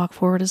forced to walk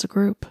forward as a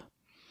group.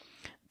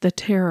 The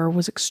terror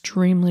was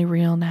extremely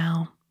real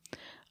now.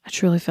 I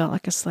truly felt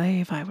like a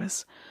slave. I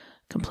was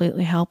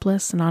completely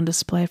helpless and on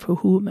display for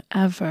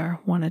whomever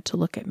wanted to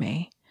look at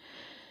me.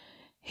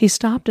 He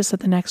stopped us at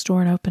the next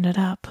door and opened it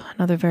up.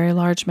 Another very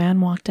large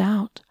man walked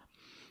out.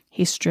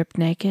 He stripped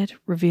naked,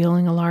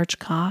 revealing a large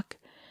cock,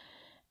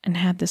 and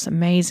had this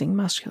amazing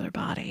muscular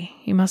body.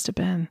 He must have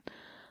been,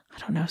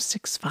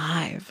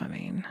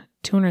 6'5".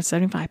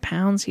 275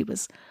 pounds. He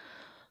was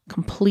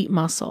complete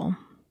muscle.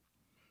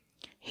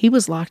 He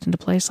was locked into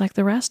place like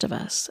the rest of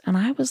us, and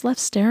I was left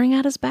staring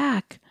at his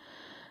back.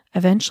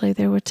 Eventually,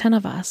 there were 10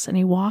 of us, and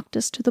he walked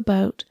us to the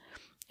boat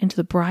into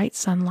the bright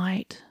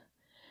sunlight.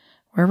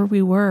 Wherever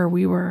we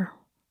were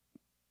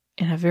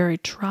in a very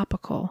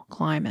tropical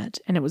climate,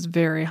 and it was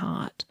very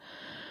hot.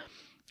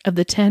 Of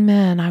the 10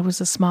 men, I was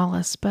the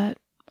smallest, but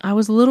I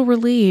was a little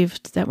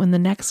relieved that when the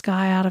next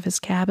guy out of his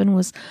cabin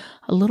was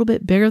a little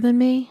bit bigger than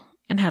me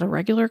and had a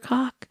regular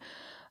cock,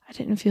 I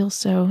didn't feel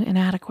so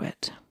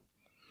inadequate.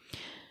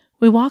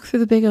 We walked through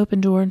the big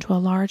open door into a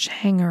large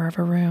hangar of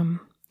a room.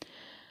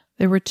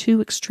 There were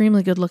 2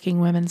 extremely good-looking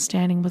women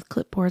standing with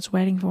clipboards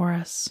waiting for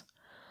us.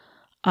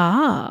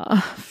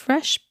 "Ah,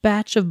 fresh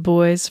batch of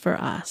boys for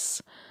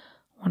us,"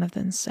 one of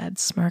them said,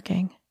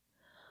 smirking.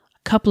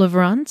 "A couple of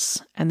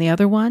runts, and the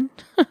other one?"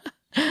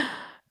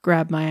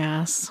 grabbed my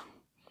ass.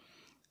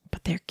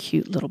 "But they're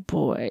cute little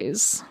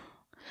boys."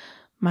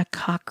 My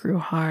cock grew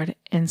hard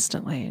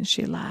instantly, and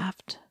she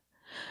laughed.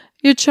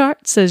 "Your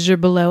chart says you're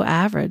below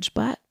average,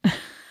 but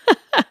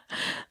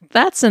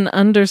that's an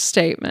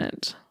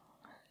understatement."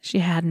 She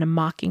had a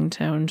mocking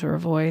tone to her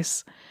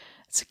voice.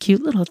 "It's a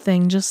cute little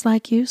thing just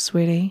like you,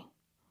 sweetie."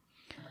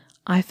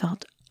 I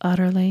felt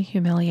utterly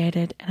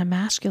humiliated and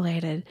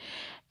emasculated,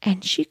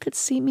 and she could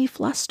see me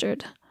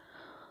flustered.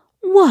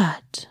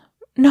 "What?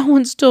 No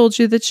one's told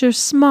you that you're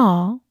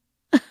small?"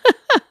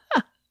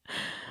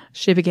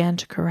 She began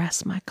to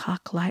caress my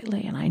cock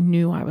lightly, and I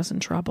knew I was in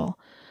trouble.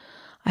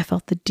 I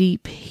felt the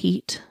deep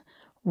heat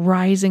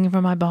rising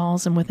from my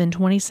balls, and within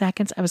 20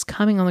 seconds, I was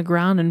coming on the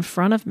ground in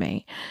front of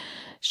me.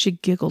 She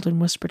giggled and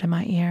whispered in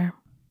my ear,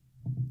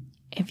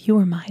 "If you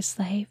were my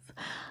slave,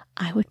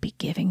 I would be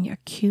giving your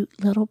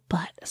cute little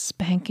butt a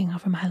spanking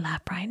over my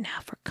lap right now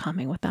for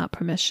coming without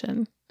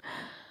permission."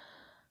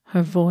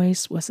 Her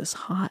voice was as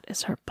hot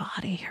as her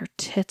body. Her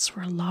tits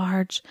were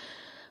large,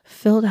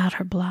 filled out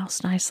her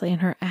blouse nicely,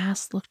 and her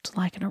ass looked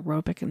like an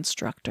aerobic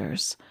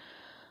instructor's.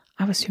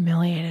 I was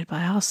humiliated, but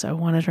I also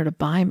wanted her to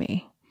buy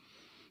me.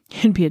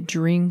 It'd be a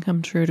dream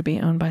come true to be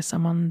owned by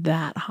someone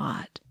that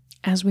hot.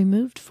 As we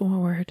moved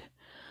forward,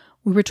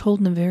 we were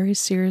told in a very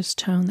serious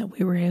tone that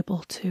we were able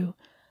to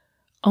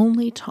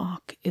only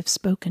talk if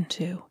spoken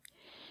to,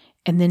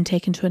 and then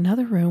taken to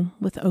another room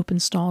with open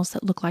stalls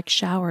that looked like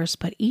showers,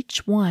 but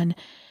each one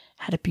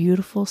had a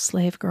beautiful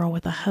slave girl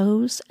with a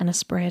hose and a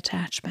spray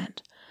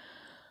attachment.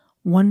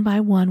 One by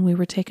one, we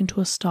were taken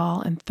to a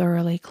stall and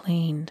thoroughly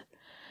cleaned.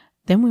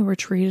 Then we were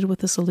treated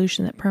with a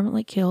solution that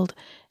permanently killed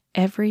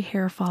every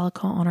hair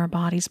follicle on our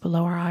bodies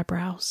below our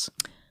eyebrows.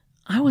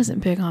 I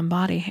wasn't big on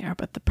body hair,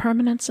 but the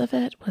permanence of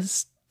it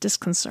was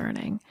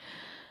disconcerting.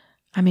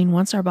 I mean,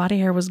 once our body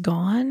hair was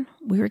gone,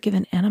 we were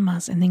given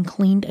enemas and then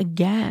cleaned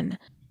again.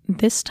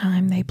 This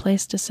time, they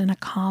placed us in a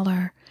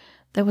collar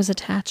that was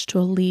attached to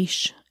a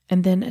leash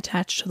and then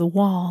attached to the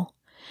wall.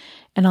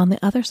 And on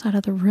the other side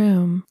of the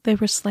room, they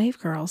were slave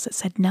girls that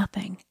said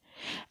nothing.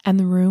 And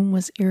the room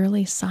was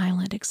eerily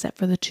silent except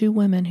for the two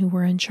women who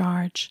were in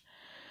charge.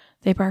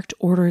 They barked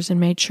orders and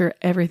made sure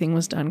everything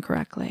was done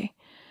correctly.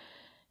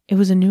 It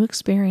was a new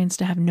experience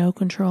to have no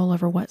control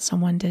over what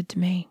someone did to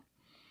me.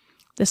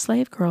 The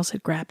slave girls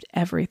had grabbed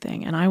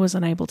everything, and I was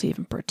unable to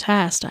even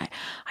protest. I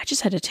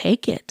just had to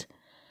take it.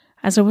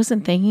 As I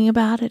wasn't thinking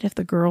about it, if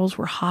the girls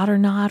were hot or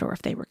not, or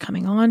if they were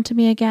coming on to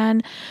me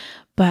again.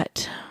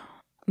 But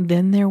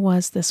then there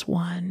was this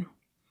one.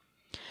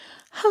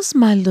 "How's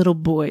my little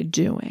boy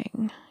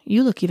doing?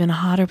 You look even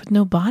hotter with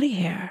no body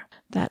hair.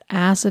 That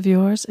ass of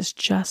yours is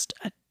just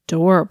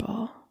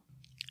adorable."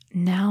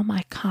 Now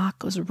my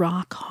cock was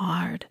rock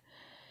hard.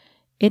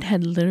 It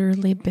had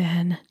literally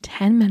been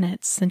 10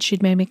 minutes since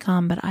she'd made me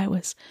come, but I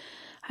was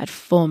at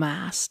full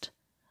mast.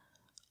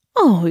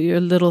 "Oh, your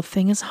little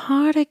thing is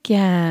hard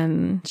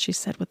again," she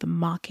said with a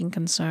mocking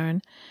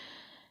concern,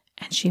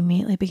 and she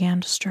immediately began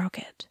to stroke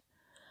it.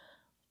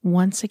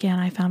 Once again,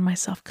 I found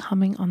myself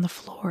coming on the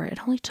floor.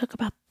 It only took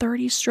about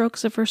 30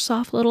 strokes of her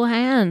soft little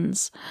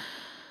hands.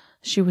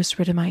 She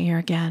whispered in my ear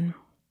again,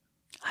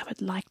 "I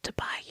would like to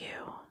buy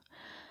you,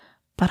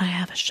 but I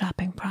have a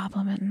shopping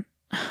problem and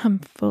I'm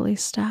fully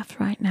staffed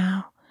right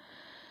now.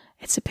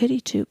 It's a pity,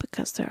 too,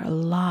 because there are a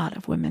lot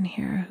of women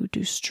here who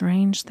do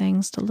strange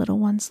things to little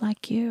ones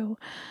like you.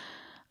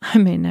 I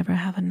may never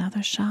have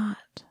another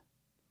shot."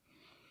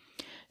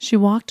 She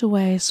walked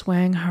away,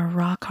 swaying her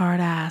rock-hard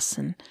ass,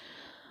 and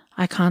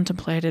I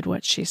contemplated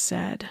what she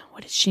said.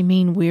 What did she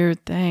mean,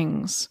 weird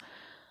things?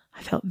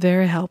 I felt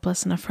very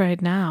helpless and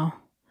afraid now.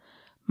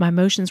 My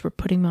emotions were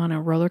putting me on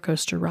a roller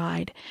coaster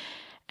ride,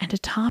 and to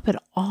top it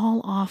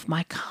all off,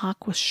 my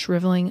cock was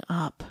shriveling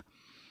up.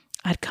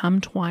 I'd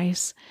come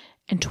twice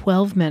in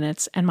 12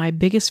 minutes, and my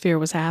biggest fear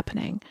was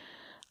happening.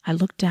 I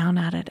looked down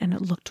at it, and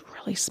it looked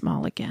really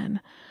small again,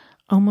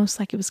 almost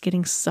like it was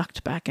getting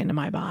sucked back into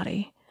my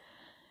body.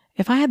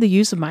 If I had the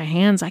use of my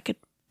hands, I could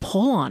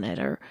pull on it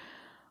or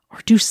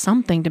do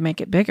something to make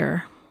it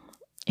bigger.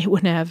 It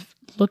wouldn't have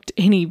looked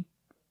any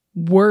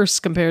worse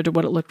compared to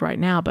what it looked right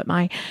now, but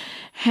my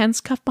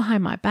hands cuffed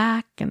behind my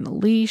back and the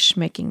leash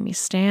making me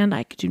stand,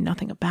 I could do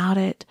nothing about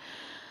it.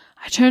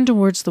 I turned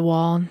towards the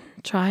wall and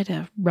tried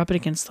to rub it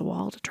against the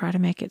wall to try to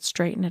make it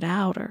straighten it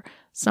out or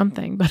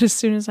something, but as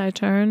soon as I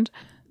turned,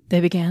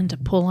 they began to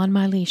pull on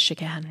my leash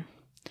again.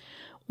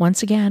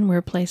 Once again, we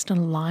were placed in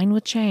a line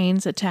with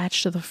chains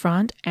attached to the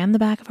front and the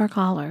back of our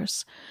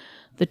collars.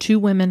 The two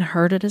women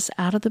herded us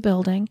out of the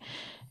building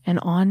and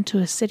onto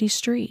a city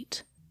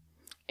street.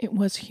 It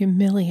was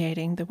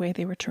humiliating the way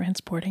they were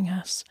transporting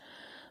us,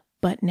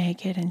 butt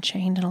naked and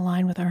chained in a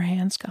line with our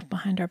hands cuffed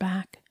behind our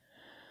back.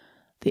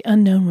 The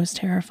unknown was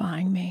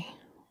terrifying me.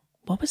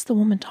 What was the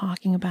woman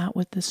talking about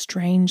with the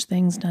strange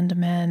things done to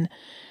men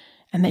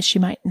and that she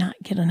might not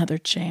get another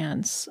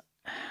chance?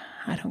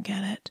 I don't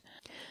get it.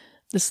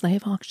 The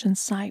slave auction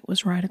site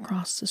was right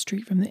across the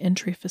street from the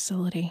entry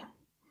facility.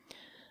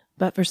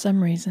 But for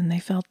some reason, they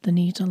felt the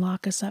need to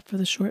lock us up for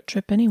the short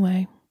trip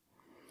anyway.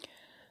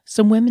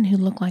 Some women who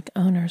looked like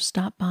owners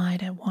stopped by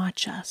to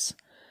watch us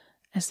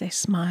as they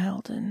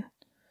smiled and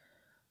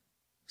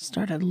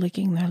started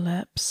licking their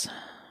lips.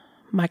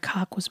 My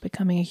cock was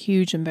becoming a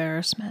huge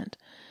embarrassment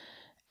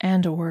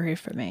and a worry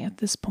for me at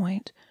this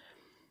point.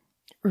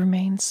 It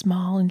remained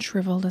small and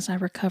shriveled as I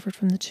recovered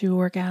from the 2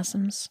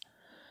 orgasms.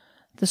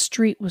 The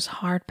street was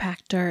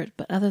hard-packed dirt,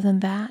 but other than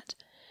that,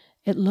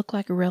 it looked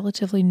like a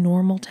relatively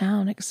normal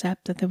town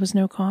except that there was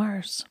no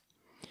cars.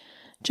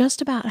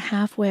 Just about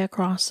halfway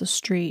across the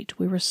street,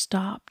 we were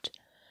stopped,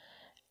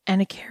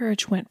 and a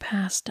carriage went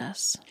past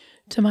us.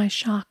 To my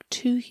shock,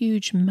 two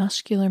huge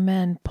muscular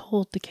men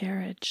pulled the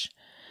carriage.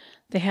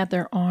 They had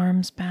their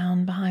arms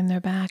bound behind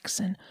their backs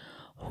and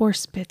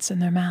horse bits in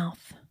their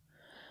mouth.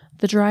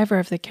 The driver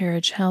of the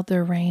carriage held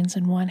their reins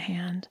in one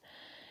hand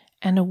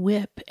and a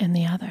whip in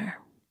the other.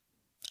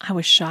 I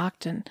was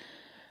shocked, and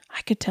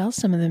I could tell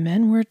some of the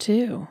men were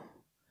too.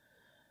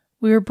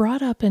 We were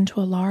brought up into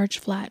a large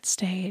flat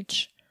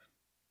stage.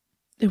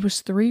 There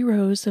was 3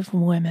 rows of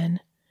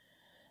women,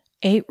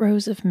 8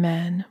 rows of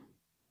men,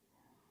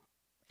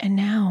 and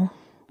now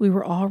we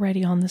were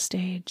already on the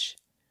stage,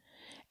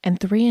 and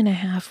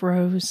 3.5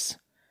 rows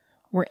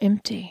were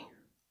empty.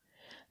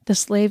 The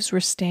slaves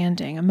were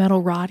standing. A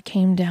metal rod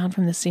came down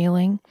from the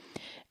ceiling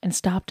and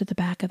stopped at the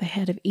back of the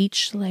head of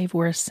each slave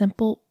where a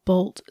simple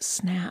bolt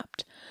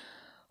snapped,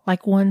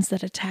 like ones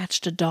that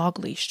attached a dog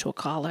leash to a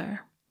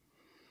collar.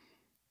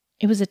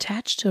 It was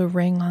attached to a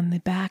ring on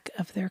the back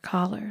of their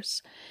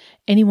collars.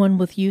 Anyone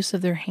with use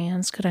of their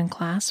hands could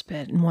unclasp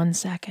it in 1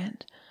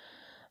 second.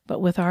 But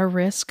with our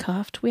wrists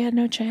cuffed, we had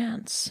no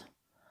chance.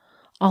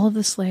 All of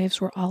the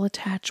slaves were all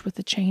attached with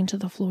the chain to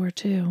the floor,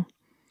 too.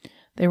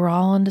 They were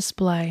all on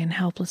display and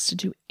helpless to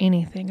do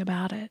anything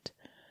about it.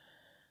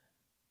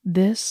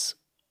 This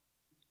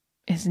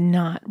is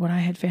not what I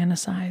had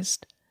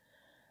fantasized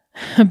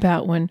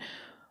about when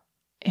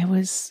it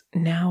was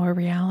now a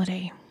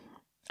reality.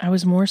 I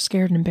was more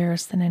scared and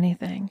embarrassed than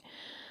anything.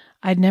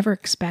 I'd never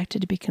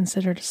expected to be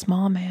considered a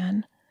small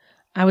man.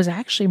 I was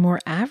actually more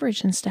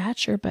average in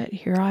stature, but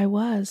here I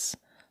was,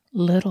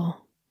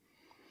 little.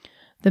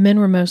 The men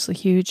were mostly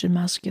huge and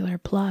muscular,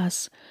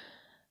 plus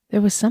there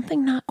was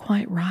something not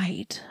quite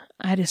right.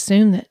 I'd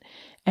assumed that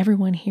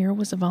everyone here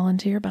was a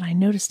volunteer, but I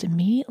noticed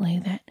immediately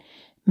that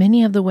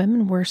many of the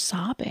women were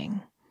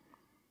sobbing.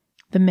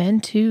 The men,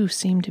 too,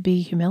 seemed to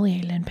be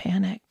humiliated and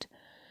panicked.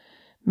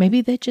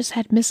 Maybe they just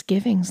had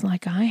misgivings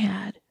like I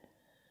had.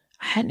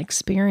 I hadn't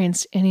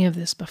experienced any of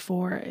this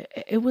before.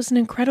 It was an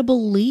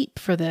incredible leap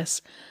for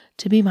this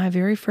to be my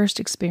very first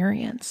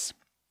experience.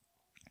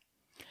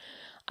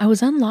 I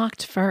was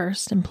unlocked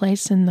first and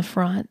placed in the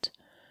front.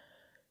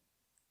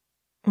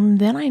 And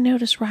then I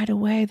noticed right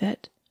away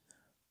that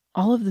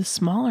all of the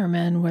smaller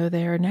men were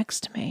there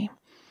next to me,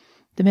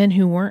 the men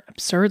who weren't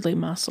absurdly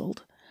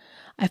muscled.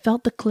 I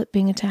felt the clip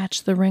being attached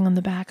to the ring on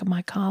the back of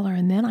my collar,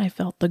 and then I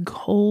felt the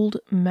cold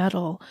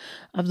metal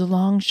of the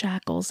long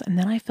shackles, and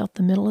then I felt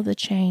the middle of the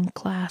chain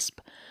clasp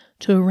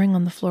to a ring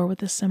on the floor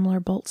with a similar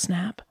bolt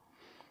snap.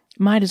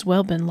 It might as well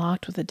have been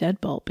locked with a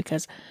deadbolt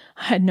because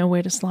I had no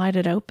way to slide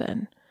it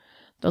open.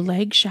 The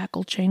leg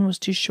shackle chain was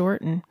too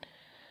short, and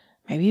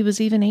maybe it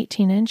was even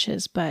 18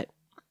 inches, but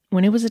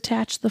when it was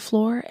attached to the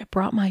floor, it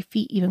brought my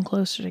feet even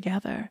closer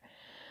together.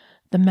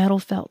 The metal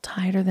felt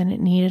tighter than it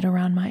needed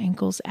around my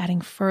ankles, adding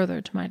further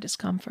to my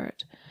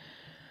discomfort.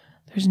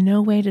 There's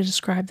no way to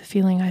describe the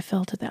feeling I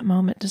felt at that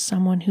moment to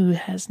someone who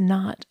has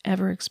not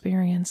ever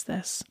experienced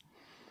this.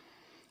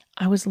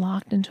 I was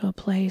locked into a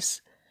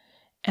place,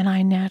 and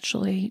I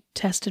naturally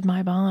tested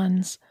my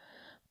bonds,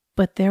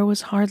 but there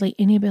was hardly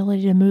any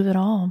ability to move at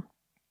all.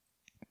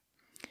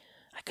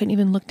 I couldn't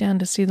even look down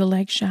to see the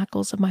leg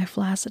shackles of my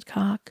flaccid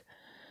cock,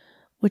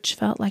 which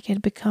felt like it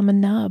had become a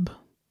nub.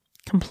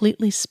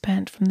 Completely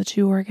spent from the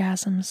 2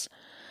 orgasms.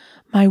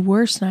 My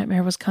worst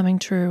nightmare was coming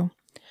true.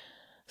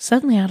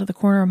 Suddenly, out of the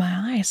corner of my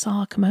eye, I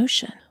saw a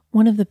commotion.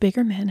 One of the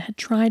bigger men had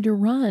tried to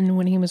run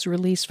when he was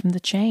released from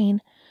the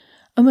chain.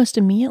 Almost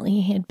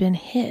immediately, he had been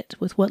hit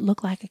with what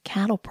looked like a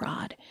cattle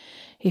prod.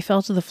 He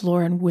fell to the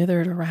floor and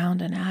withered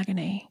around in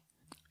agony.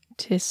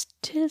 Tisk,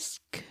 tisk.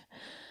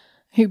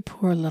 You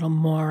poor little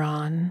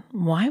moron.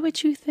 Why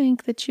would you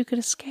think that you could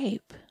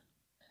escape?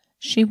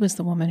 She was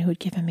the woman who had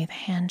given me the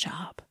hand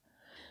job.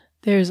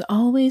 There's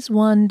always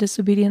one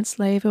disobedient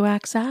slave who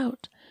acts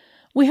out.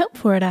 We hope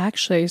for it,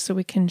 actually, so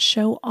we can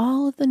show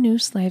all of the new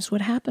slaves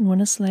what happened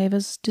when a slave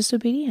is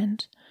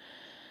disobedient.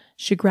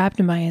 She grabbed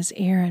him by his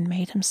ear and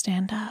made him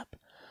stand up.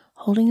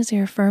 Holding his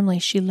ear firmly,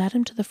 she led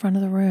him to the front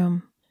of the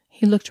room.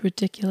 He looked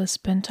ridiculous,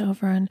 bent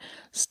over and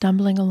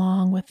stumbling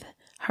along with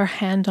her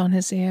hand on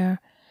his ear,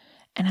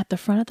 and at the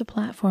front of the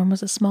platform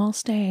was a small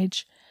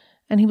stage,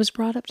 and he was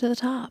brought up to the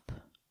top.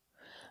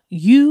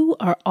 You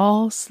are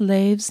all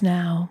slaves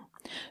now.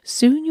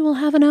 Soon you will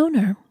have an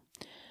owner.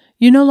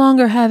 You no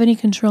longer have any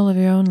control of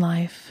your own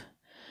life.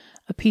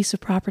 A piece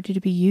of property to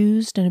be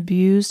used and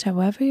abused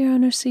however your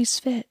owner sees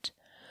fit.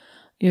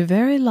 Your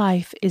very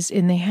life is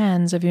in the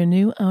hands of your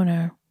new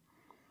owner.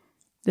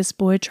 This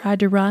boy tried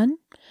to run,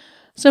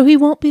 so he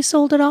won't be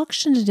sold at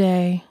auction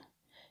today.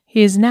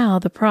 He is now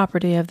the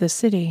property of the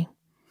city.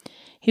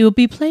 He will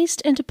be placed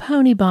into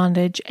pony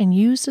bondage and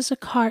used as a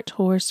cart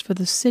horse for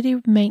the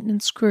city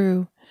maintenance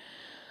crew.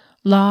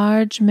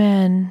 Large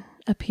men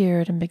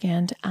appeared and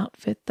began to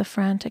outfit the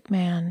frantic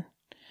man.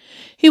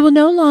 He will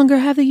no longer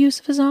have the use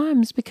of his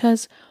arms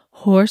because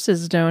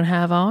horses don't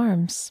have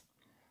arms.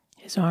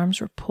 His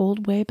arms were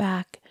pulled way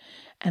back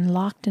and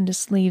locked into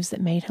sleeves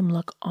that made him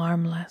look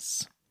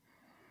armless.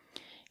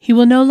 He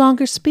will no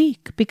longer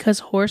speak because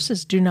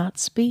horses do not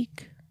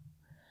speak.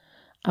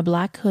 A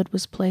black hood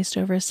was placed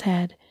over his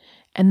head,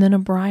 and then a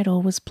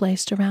bridle was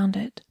placed around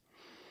it.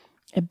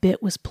 A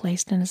bit was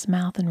placed in his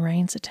mouth and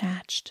reins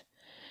attached.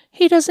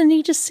 He doesn't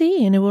need to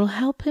see, and it will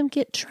help him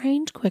get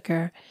trained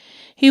quicker.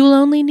 He will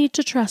only need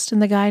to trust in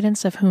the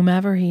guidance of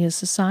whomever he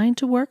is assigned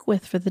to work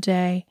with for the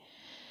day.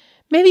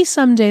 Maybe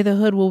someday the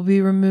hood will be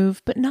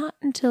removed, but not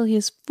until he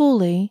is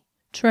fully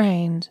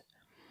trained.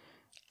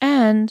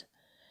 And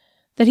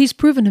that he's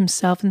proven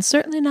himself, and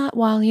certainly not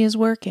while he is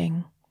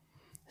working.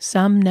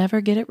 Some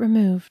never get it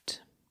removed.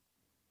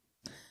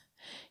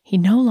 He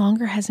no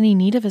longer has any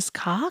need of his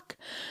cock,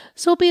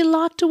 so he'll be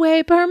locked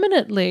away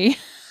permanently.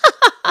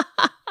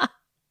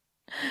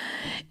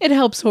 It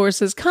helps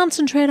horses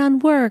concentrate on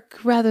work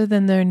rather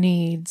than their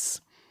needs.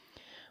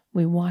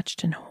 We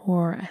watched in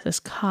horror as his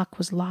cock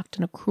was locked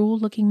in a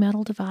cruel-looking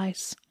metal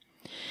device.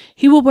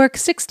 He will work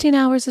 16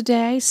 hours a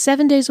day,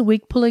 7 days a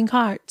week, pulling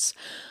carts.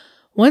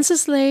 Once a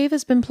slave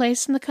has been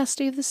placed in the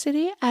custody of the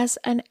city as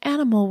an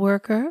animal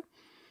worker,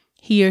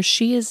 he or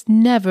she is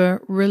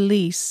never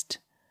released.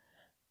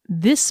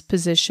 This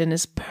position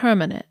is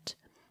permanent.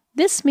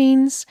 This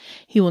means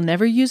he will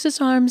never use his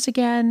arms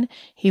again,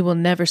 he will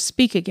never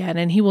speak again,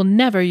 and he will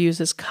never use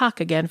his cock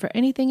again for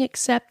anything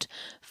except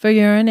for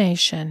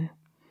urination.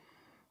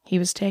 He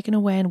was taken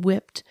away and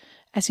whipped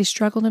as he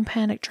struggled in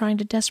panic, trying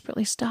to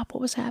desperately stop what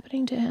was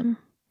happening to him.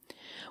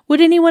 Would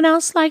anyone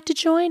else like to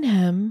join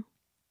him?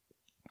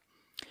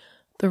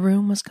 The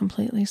room was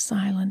completely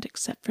silent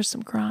except for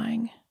some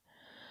crying.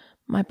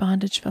 My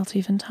bondage felt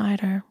even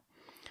tighter.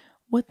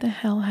 What the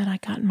hell had I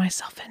gotten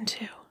myself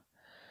into?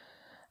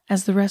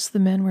 As the rest of the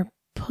men were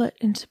put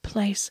into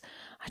place,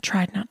 I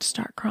tried not to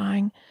start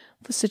crying.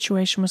 The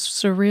situation was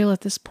surreal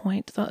at this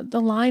point.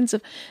 The lines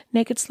of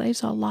naked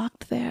slaves all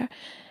locked there,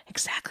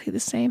 exactly the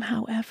same.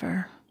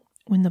 However,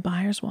 when the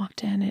buyers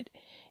walked in,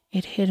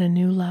 it hit a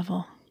new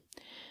level.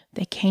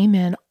 They came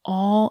in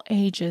all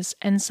ages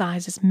and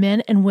sizes,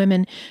 men and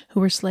women who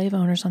were slave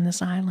owners on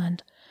this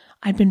island.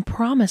 I'd been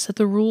promised that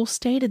the rule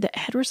stated that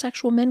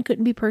heterosexual men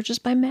couldn't be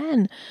purchased by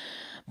men,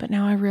 but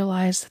now I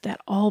realized that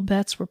all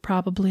bets were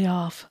probably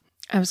off.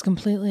 I was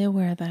completely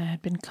aware that I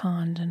had been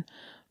conned and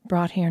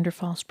brought here under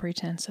false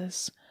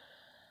pretenses.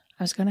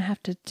 I was going to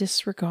have to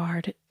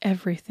disregard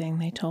everything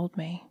they told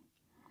me.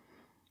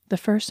 The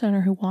first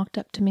owner who walked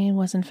up to me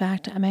was in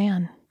fact a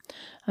man,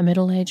 a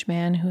middle-aged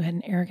man who had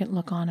an arrogant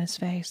look on his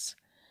face.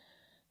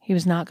 He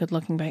was not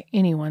good-looking by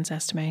anyone's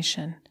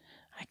estimation.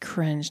 I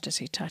cringed as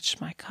he touched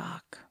my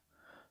cock.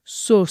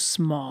 "So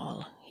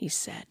small," he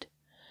said.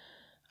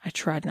 I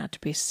tried not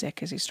to be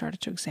sick as he started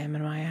to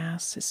examine my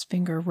ass, his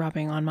finger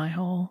rubbing on my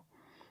hole.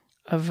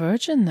 "A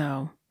virgin,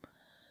 though.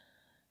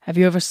 Have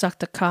you ever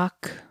sucked a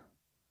cock?"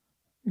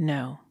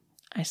 "No,"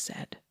 I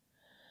said.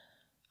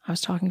 I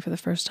was talking for the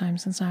first time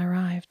since I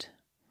arrived.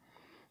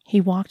 He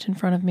walked in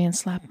front of me and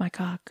slapped my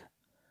cock.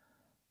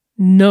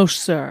 "No,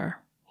 sir,"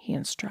 he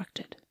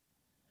instructed.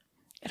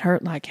 It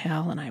hurt like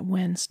hell, and I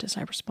winced as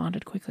I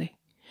responded quickly.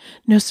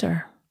 "No,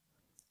 sir."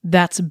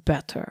 "That's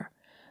better.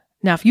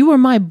 Now, if you were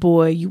my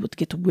boy, you would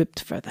get whipped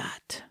for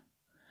that."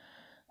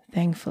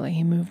 Thankfully,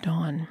 he moved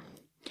on.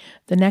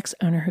 The next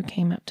owner who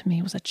came up to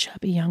me was a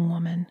chubby young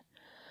woman,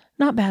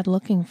 not bad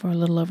looking for a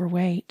little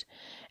overweight,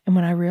 and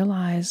when I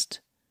realized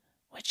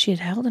what she had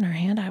held in her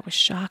hand, I was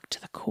shocked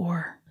to the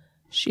core.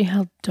 She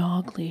held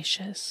dog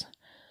leashes,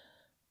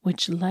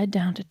 which led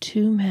down to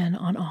 2 men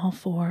on all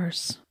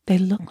 4s. They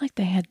looked like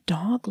they had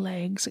dog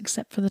legs,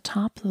 except for the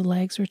top of the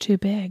legs were too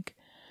big.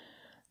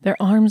 Their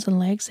arms and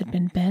legs had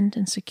been bent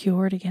and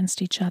secured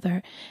against each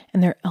other,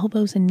 and their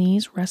elbows and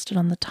knees rested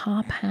on the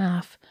top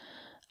half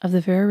of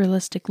the very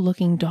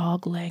realistic-looking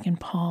dog leg and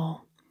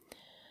paw.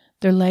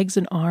 Their legs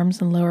and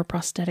arms and lower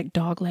prosthetic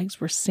dog legs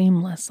were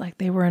seamless, like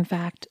they were in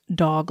fact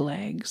dog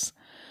legs.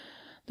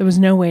 There was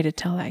no way to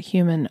tell that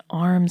human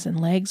arms and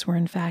legs were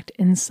in fact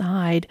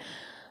inside,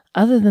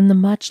 other than the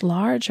much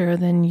larger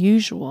than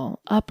usual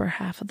upper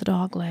half of the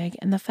dog leg,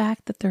 and the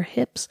fact that their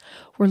hips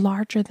were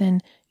larger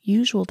than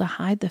usual to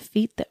hide the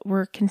feet that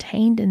were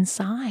contained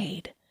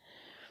inside.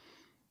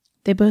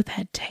 They both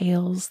had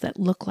tails that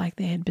looked like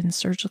they had been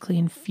surgically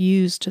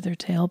infused to their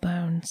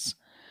tailbones.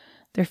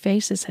 Their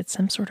faces had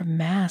some sort of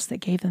mask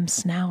that gave them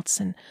snouts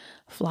and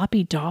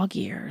floppy dog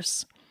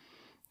ears.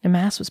 The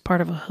mask was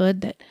part of a hood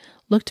that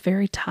looked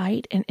very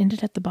tight and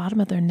ended at the bottom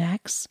of their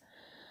necks,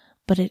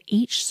 but at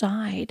each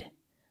side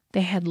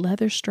they had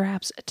leather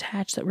straps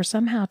attached that were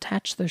somehow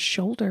attached to their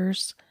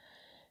shoulders,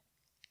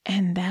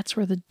 and that's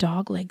where the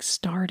dog legs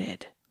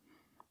started.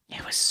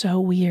 It was so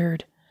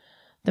weird.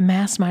 The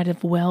mask might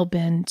have well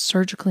been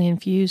surgically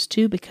infused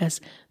too, because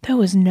there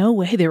was no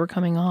way they were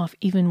coming off,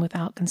 even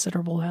without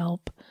considerable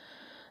help.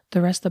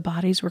 The rest of the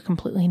bodies were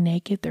completely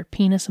naked, their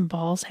penis and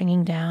balls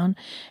hanging down,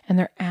 and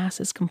their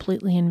asses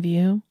completely in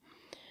view.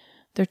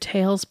 Their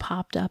tails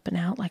popped up and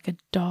out like a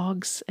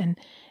dog's, and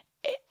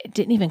it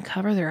didn't even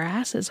cover their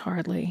asses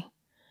hardly.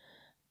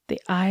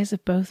 The eyes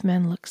of both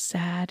men looked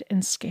sad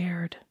and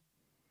scared.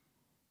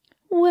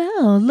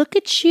 "Well, look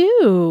at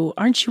you.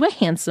 Aren't you a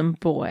handsome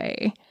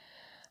boy?"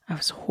 I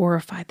was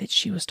horrified that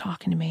she was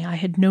talking to me. I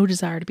had no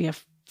desire to be a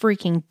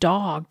freaking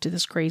dog to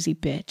this crazy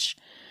bitch.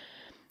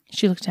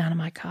 She looked down at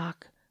my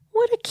cock.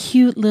 What a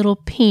cute little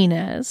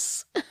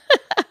penis.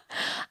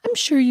 I'm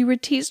sure you were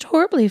teased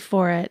horribly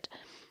for it,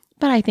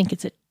 but I think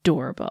it's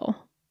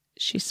adorable.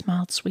 She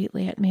smiled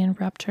sweetly at me and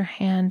rubbed her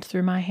hand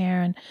through my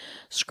hair and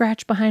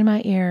scratched behind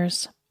my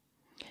ears.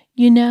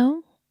 You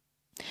know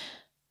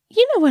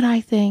what I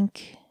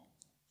think?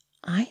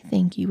 I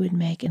think you would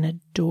make an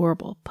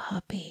adorable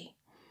puppy.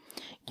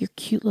 Your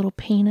cute little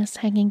penis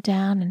hanging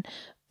down and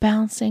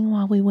bouncing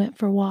while we went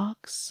for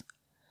walks.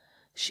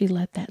 She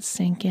let that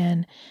sink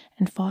in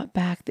and fought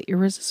back the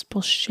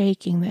irresistible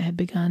shaking that had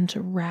begun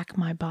to rack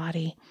my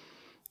body.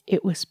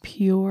 It was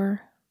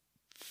pure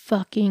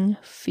fucking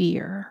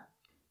fear.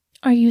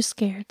 Are you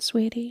scared,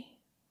 sweetie?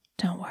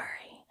 Don't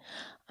worry.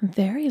 I'm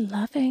very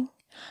loving.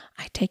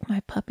 I take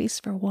my puppies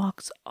for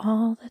walks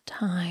all the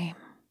time.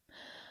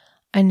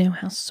 I know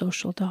how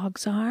social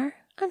dogs are.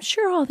 I'm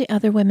sure all the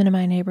other women in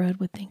my neighborhood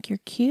would think you're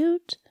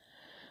cute.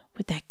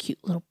 With that cute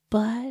little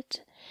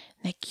butt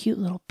and that cute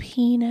little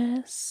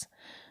penis.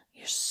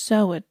 You're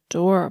so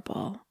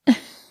adorable.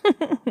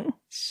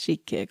 She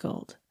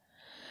giggled.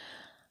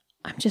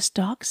 I'm just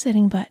dog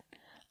sitting, but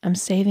I'm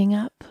saving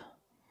up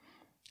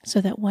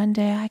so that one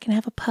day I can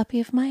have a puppy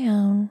of my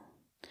own.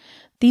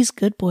 These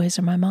good boys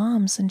are my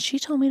mom's, and she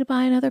told me to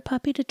buy another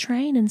puppy to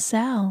train and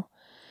sell.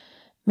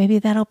 Maybe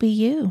that'll be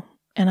you,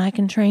 and I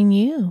can train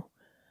you.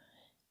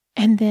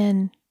 And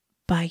then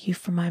buy you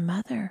for my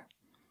mother.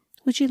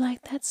 Would you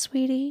like that,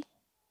 sweetie?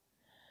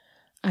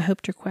 I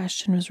hoped her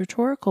question was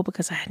rhetorical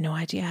because I had no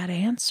idea how to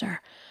answer.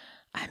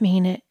 I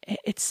mean,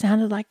 it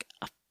sounded like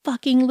a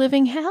fucking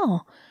living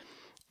hell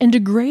and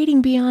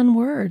degrading beyond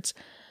words.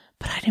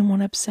 But I didn't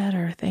want to upset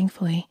her,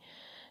 thankfully.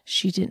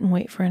 She didn't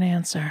wait for an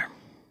answer.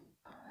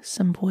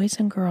 Some boys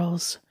and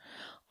girls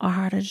are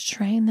harder to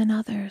train than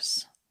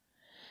others.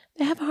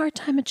 They have a hard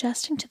time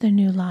adjusting to their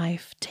new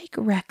life. Take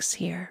Rex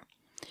here.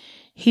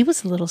 He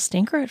was a little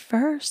stinker at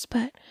first,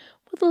 but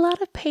with a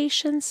lot of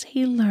patience,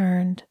 he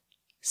learned.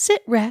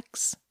 Sit,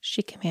 Rex,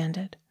 she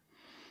commanded.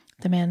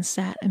 The man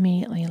sat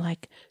immediately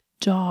like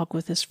dog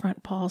with his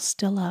front paws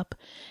still up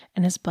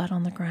and his butt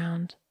on the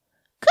ground.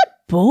 Good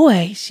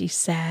boy, she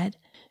said.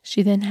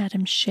 She then had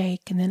him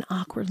shake and then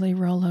awkwardly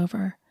roll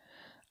over.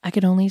 I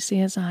could only see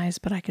his eyes,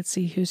 but I could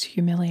see his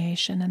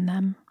humiliation in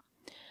them.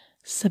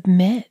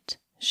 Submit,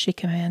 she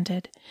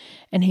commanded,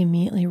 and he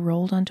immediately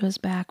rolled onto his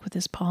back with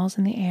his paws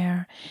in the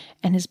air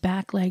and his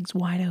back legs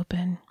wide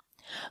open.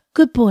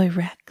 Good boy,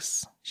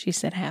 Rex, she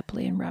said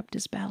happily and rubbed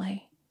his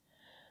belly.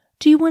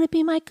 Do you want to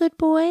be my good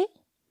boy?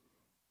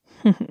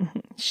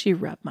 She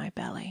rubbed my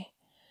belly.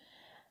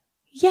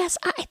 Yes,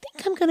 I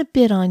think I'm going to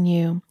bid on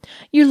you.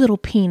 Your little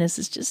penis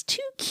is just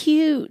too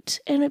cute,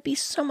 and it'd be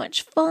so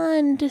much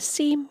fun to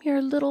see your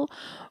little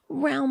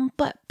round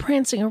butt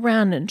prancing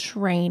around and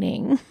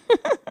training.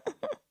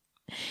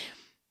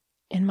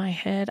 In my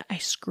head, I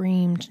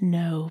screamed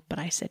no, but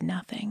I said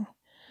nothing.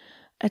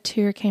 A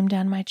tear came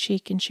down my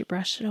cheek, and she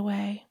brushed it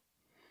away.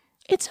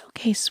 It's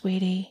okay,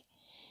 sweetie.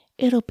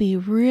 It'll be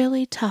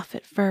really tough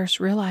at first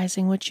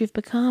realizing what you've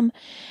become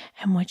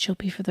and what you'll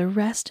be for the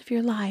rest of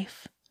your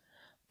life.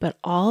 But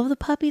all of the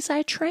puppies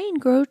I train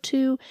grow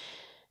to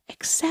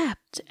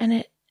accept, and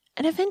it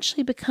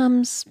eventually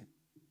becomes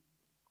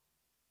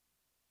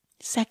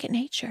second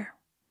nature,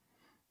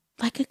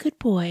 like a good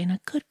boy and a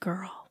good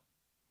girl.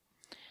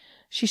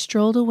 She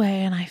strolled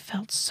away, and I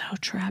felt so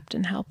trapped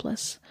and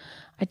helpless.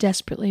 I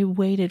desperately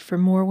waited for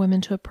more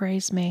women to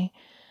appraise me.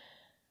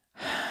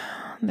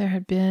 There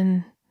had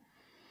been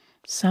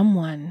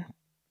someone,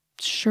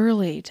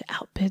 surely, to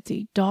outbid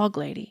the dog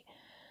lady,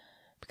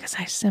 because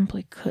I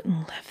simply couldn't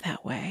live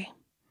that way.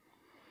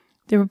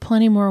 There were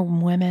plenty more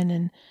women,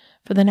 and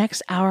for the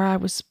next hour I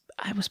was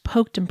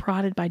poked and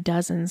prodded by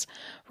dozens.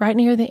 Right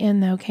near the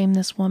end, though, came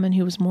this woman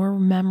who was more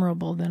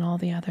memorable than all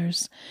the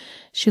others.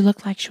 She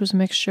looked like she was a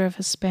mixture of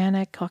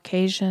Hispanic,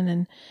 Caucasian,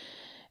 and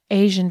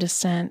Asian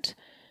descent.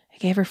 It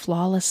gave her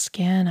flawless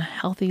skin, a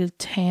healthy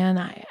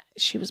tan.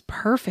 She was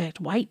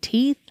perfect. White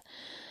teeth,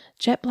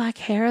 jet black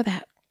hair,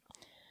 that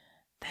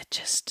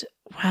just,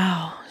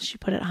 wow. She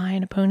put it high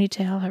in a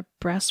ponytail. Her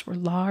breasts were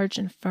large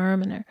and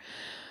firm, and her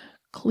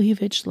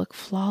cleavage looked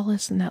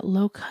flawless in that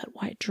low-cut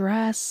white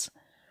dress.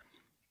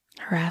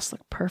 Her ass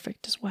looked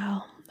perfect as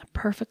well. A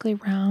perfectly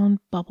round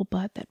bubble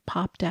butt that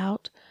popped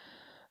out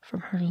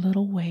from her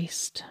little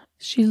waist.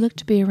 She looked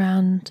to be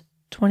around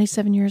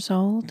 27 years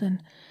old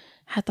and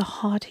had the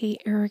haughty,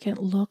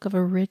 arrogant look of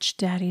a rich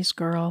daddy's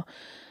girl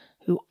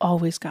who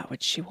always got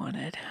what she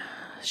wanted.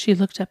 She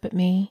looked up at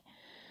me,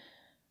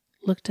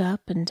 looked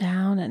up and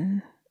down,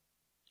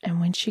 and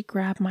when she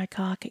grabbed my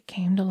cock, it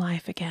came to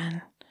life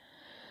again.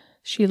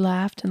 She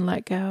laughed and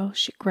let go.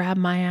 She grabbed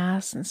my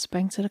ass and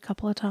spanked it a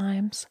couple of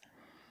times.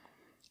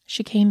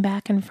 She came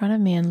back in front of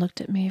me and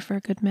looked at me for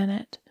a good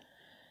minute.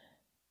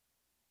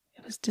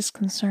 It was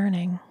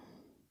disconcerting.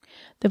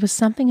 There was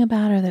something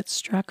about her that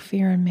struck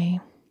fear in me.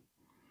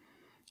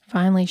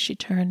 Finally, she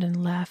turned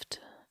and left,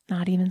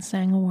 not even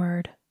saying a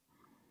word.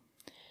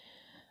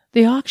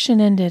 The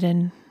auction ended,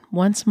 and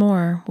once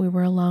more we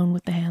were alone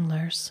with the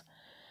handlers.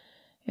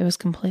 It was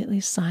completely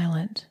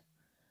silent.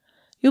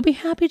 You'll be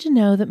happy to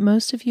know that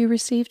most of you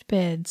received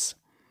bids.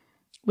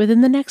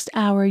 Within the next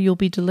hour, you'll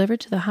be delivered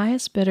to the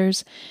highest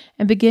bidders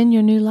and begin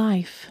your new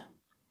life.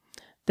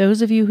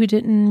 Those of you who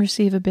didn't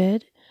receive a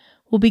bid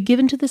will be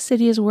given to the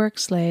city as work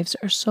slaves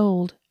or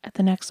sold at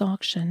the next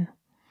auction.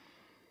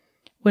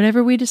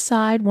 Whatever we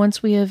decide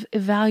once we have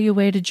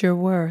evaluated your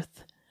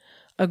worth."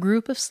 A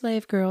group of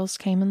slave girls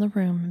came in the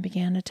room and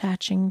began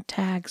attaching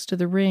tags to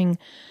the ring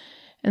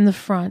in the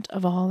front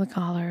of all the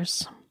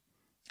collars.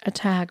 A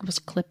tag was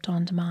clipped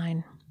onto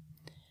mine.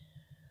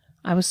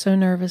 I was so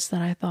nervous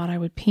that I thought I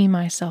would pee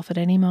myself at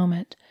any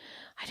moment.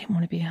 I didn't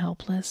want to be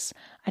helpless.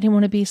 I didn't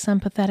want to be some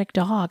pathetic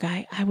dog.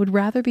 I would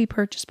rather be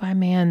purchased by a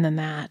man than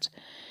that.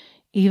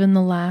 Even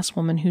the last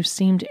woman, who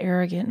seemed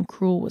arrogant and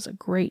cruel, was a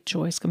great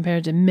choice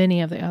compared to many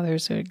of the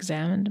others who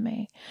examined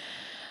me.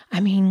 I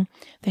mean,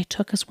 they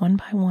took us one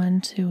by one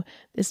to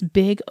this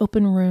big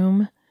open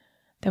room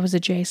that was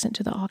adjacent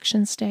to the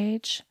auction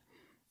stage.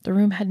 The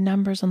room had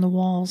numbers on the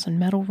walls and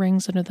metal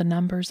rings under the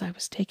numbers. I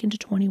was taken to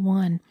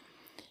 21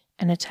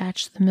 and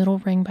attached to the middle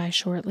ring by a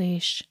short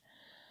leash.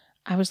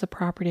 I was the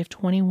property of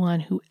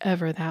 21,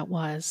 whoever that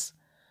was.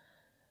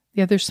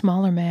 The other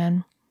smaller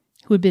man,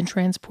 who had been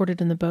transported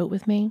in the boat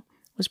with me,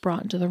 was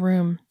brought into the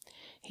room.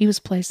 He was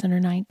placed under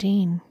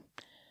 19.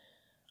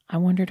 I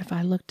wondered if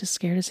I looked as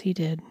scared as he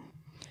did.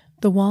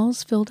 The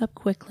walls filled up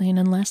quickly, and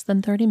in less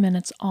than 30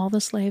 minutes, all the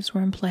slaves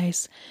were in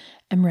place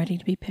and ready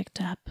to be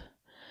picked up.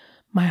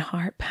 My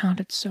heart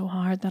pounded so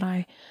hard that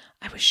I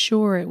was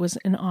sure it was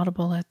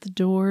inaudible. At the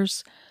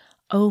doors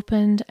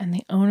opened and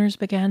the owners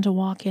began to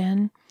walk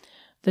in.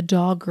 The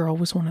dog girl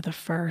was one of the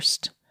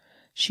first.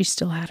 She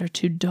still had her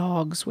 2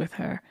 dogs with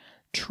her,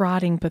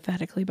 trotting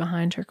pathetically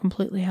behind her,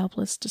 completely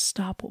helpless to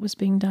stop what was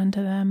being done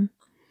to them.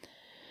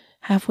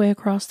 Halfway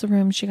across the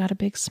room, she got a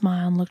big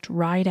smile and looked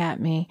right at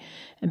me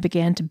and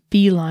began to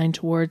beeline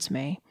towards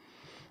me.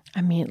 I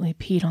immediately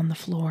peed on the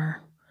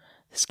floor.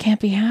 "This can't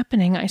be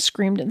happening," I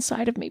screamed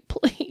inside of me.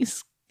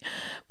 "Please,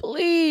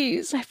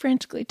 please." I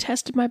frantically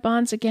tested my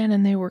bonds again,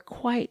 and they were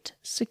quite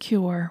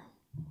secure.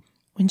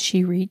 When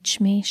she reached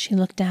me, she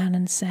looked down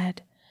and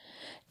said,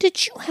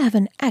 "Did you have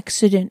an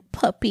accident,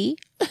 puppy?"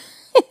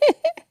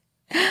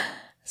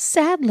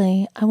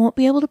 "Sadly, I won't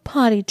be able to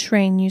potty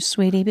train you,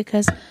 sweetie,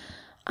 because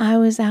I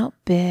was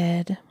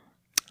outbid."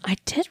 I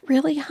did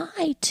really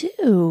high,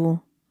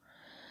 too.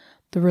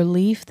 The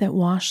relief that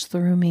washed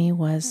through me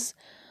was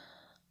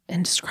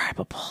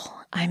indescribable.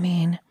 I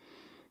mean,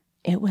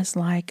 it was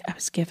like I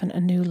was given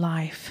a new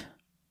life.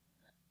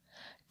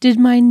 "Did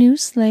my new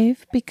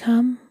slave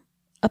become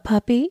a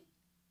puppy?"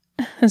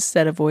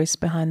 said a voice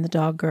behind the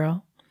dog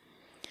girl.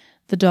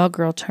 The dog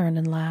girl turned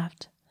and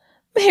laughed.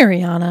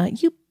 "Mariana,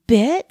 you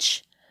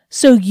bitch!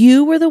 So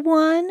you were the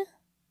one?"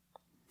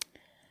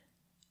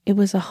 It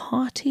was a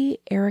haughty,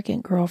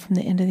 arrogant girl from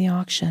the end of the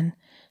auction.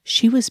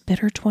 She was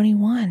bidder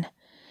 21.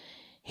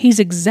 "He's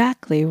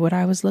exactly what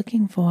I was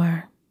looking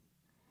for."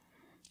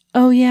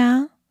 "Oh,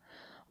 yeah?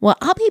 Well,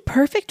 I'll be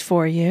perfect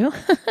for you."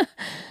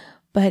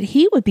 "But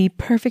he would be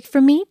perfect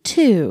for me,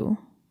 too."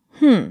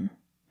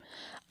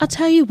 "I'll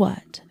tell you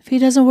what. If he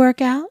doesn't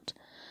work out,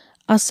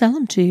 I'll sell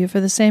him to you for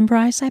the same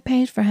price I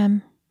paid for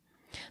him."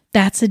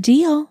 "That's a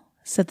deal,"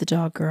 said the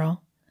dog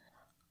girl.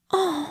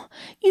 "Oh,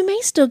 you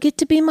may still get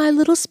to be my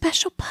little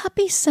special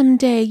puppy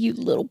someday, you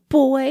little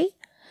boy.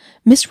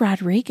 Miss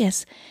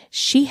Rodriguez,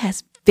 she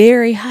has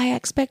very high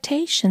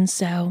expectations,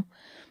 so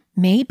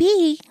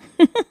maybe."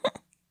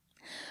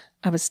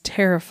 I was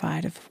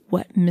terrified of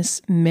what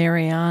Miss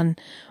Marianne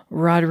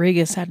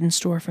Rodriguez had in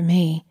store for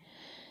me,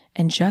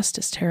 and just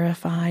as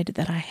terrified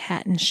that I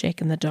hadn't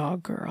shaken the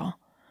dog girl.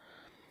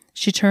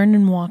 She turned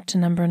and walked to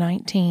number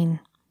 19.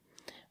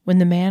 When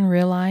the man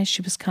realized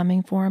she was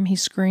coming for him, he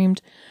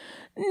screamed,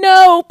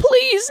 "No,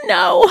 please,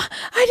 no!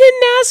 I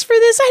didn't ask for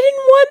this! I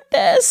didn't want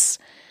this!"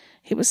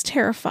 He was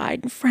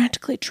terrified and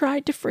frantically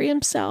tried to free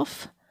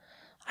himself.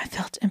 I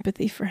felt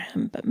empathy for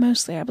him, but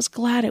mostly I was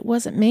glad it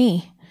wasn't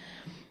me.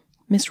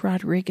 Miss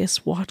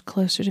Rodriguez walked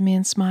closer to me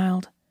and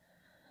smiled.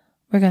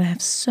 "We're going to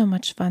have so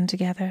much fun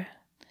together.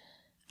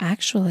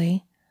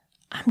 Actually,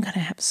 I'm going to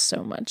have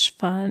so much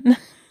fun."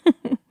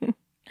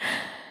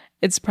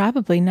 "It's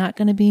probably not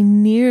going to be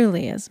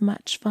nearly as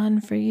much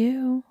fun for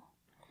you."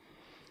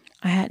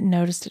 I hadn't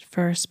noticed at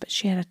first, but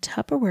she had a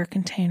Tupperware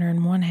container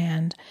in one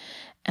hand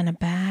and a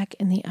bag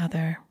in the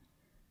other.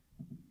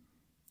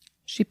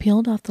 She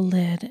peeled off the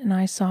lid, and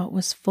I saw it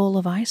was full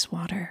of ice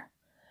water.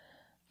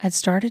 I'd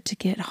started to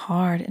get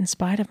hard in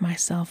spite of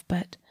myself,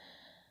 but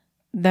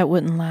that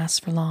wouldn't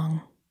last for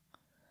long.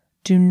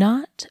 "Do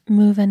not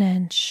move an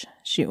inch,"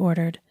 she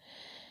ordered,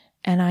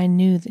 and I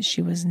knew that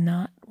she was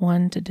not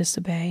one to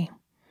disobey.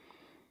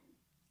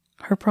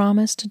 Her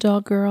promise to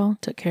dog girl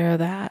took care of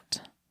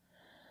that.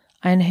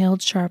 I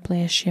inhaled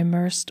sharply as she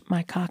immersed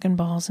my cock and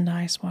balls into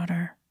ice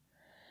water.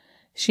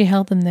 She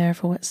held them there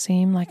for what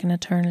seemed like an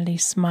eternity,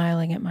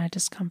 smiling at my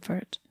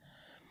discomfort.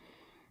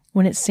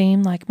 When it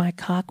seemed like my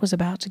cock was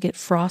about to get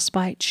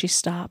frostbite, she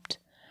stopped.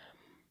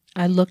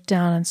 I looked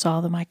down and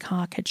saw that my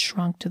cock had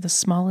shrunk to the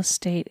smallest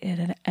state it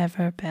had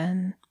ever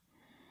been.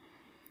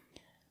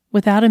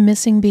 Without a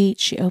missing beat,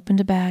 she opened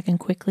a bag and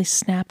quickly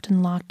snapped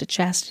and locked a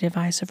chastity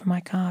device over my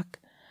cock.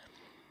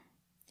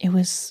 It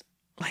was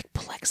like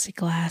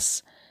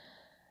plexiglass,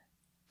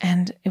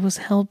 and it was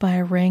held by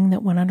a ring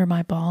that went under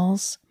my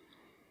balls.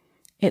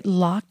 It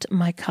locked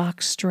my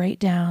cock straight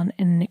down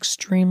in an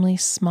extremely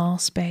small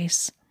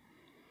space.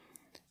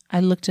 I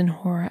looked in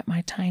horror at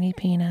my tiny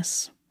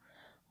penis,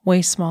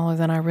 way smaller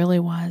than I really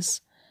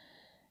was.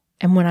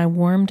 And when I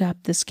warmed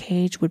up, this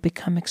cage would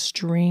become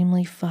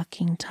extremely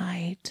fucking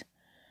tight.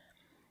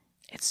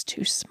 "It's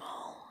too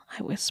small,"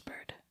 I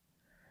whispered.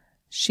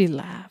 She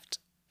laughed.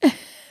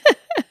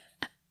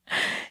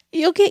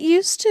 "You'll get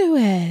used to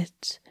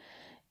it.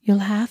 You'll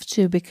have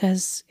to,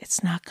 because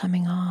it's not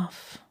coming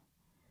off."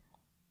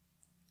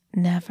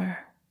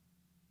 Never.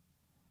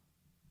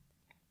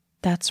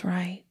 That's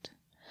right.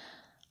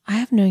 I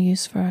have no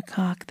use for a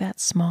cock that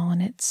small,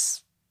 and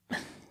it's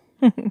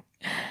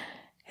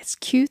it's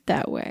cute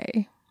that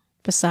way.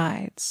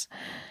 Besides,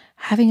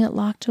 having it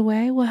locked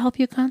away will help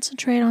you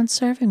concentrate on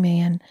serving me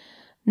and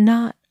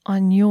not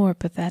on your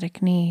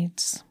pathetic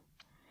needs.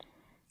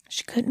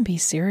 She couldn't be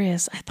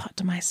serious, I thought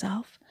to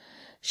myself.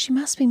 She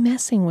must be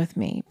messing with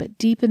me, but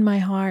deep in my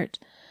heart,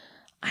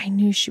 I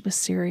knew she was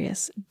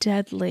serious,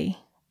 deadly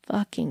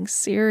fucking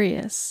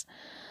serious.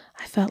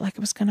 I felt like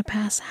I was going to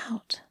pass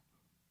out.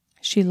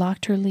 She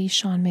locked her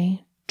leash on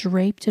me,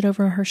 draped it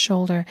over her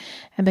shoulder,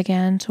 and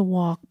began to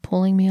walk,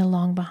 pulling me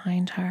along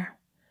behind her.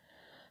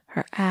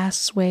 Her ass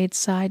swayed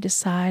side to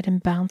side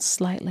and bounced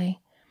slightly.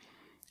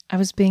 I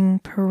was being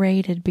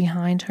paraded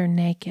behind her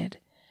naked,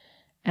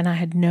 and I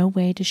had no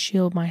way to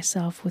shield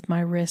myself with my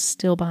wrists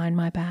still behind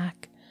my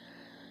back.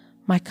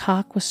 My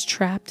cock was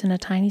trapped in a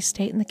tiny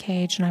state in the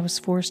cage, and I was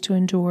forced to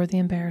endure the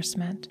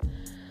embarrassment.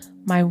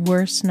 My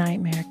worst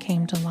nightmare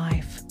came to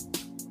life,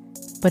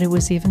 but it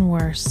was even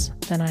worse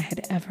than I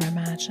had ever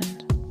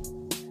imagined.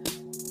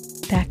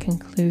 That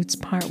concludes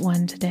part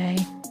 1 today.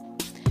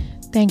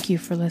 Thank you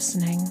for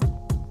listening.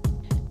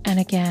 And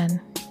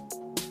again,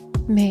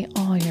 may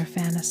all your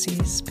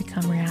fantasies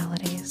become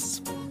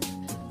realities.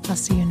 I'll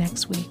see you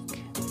next week.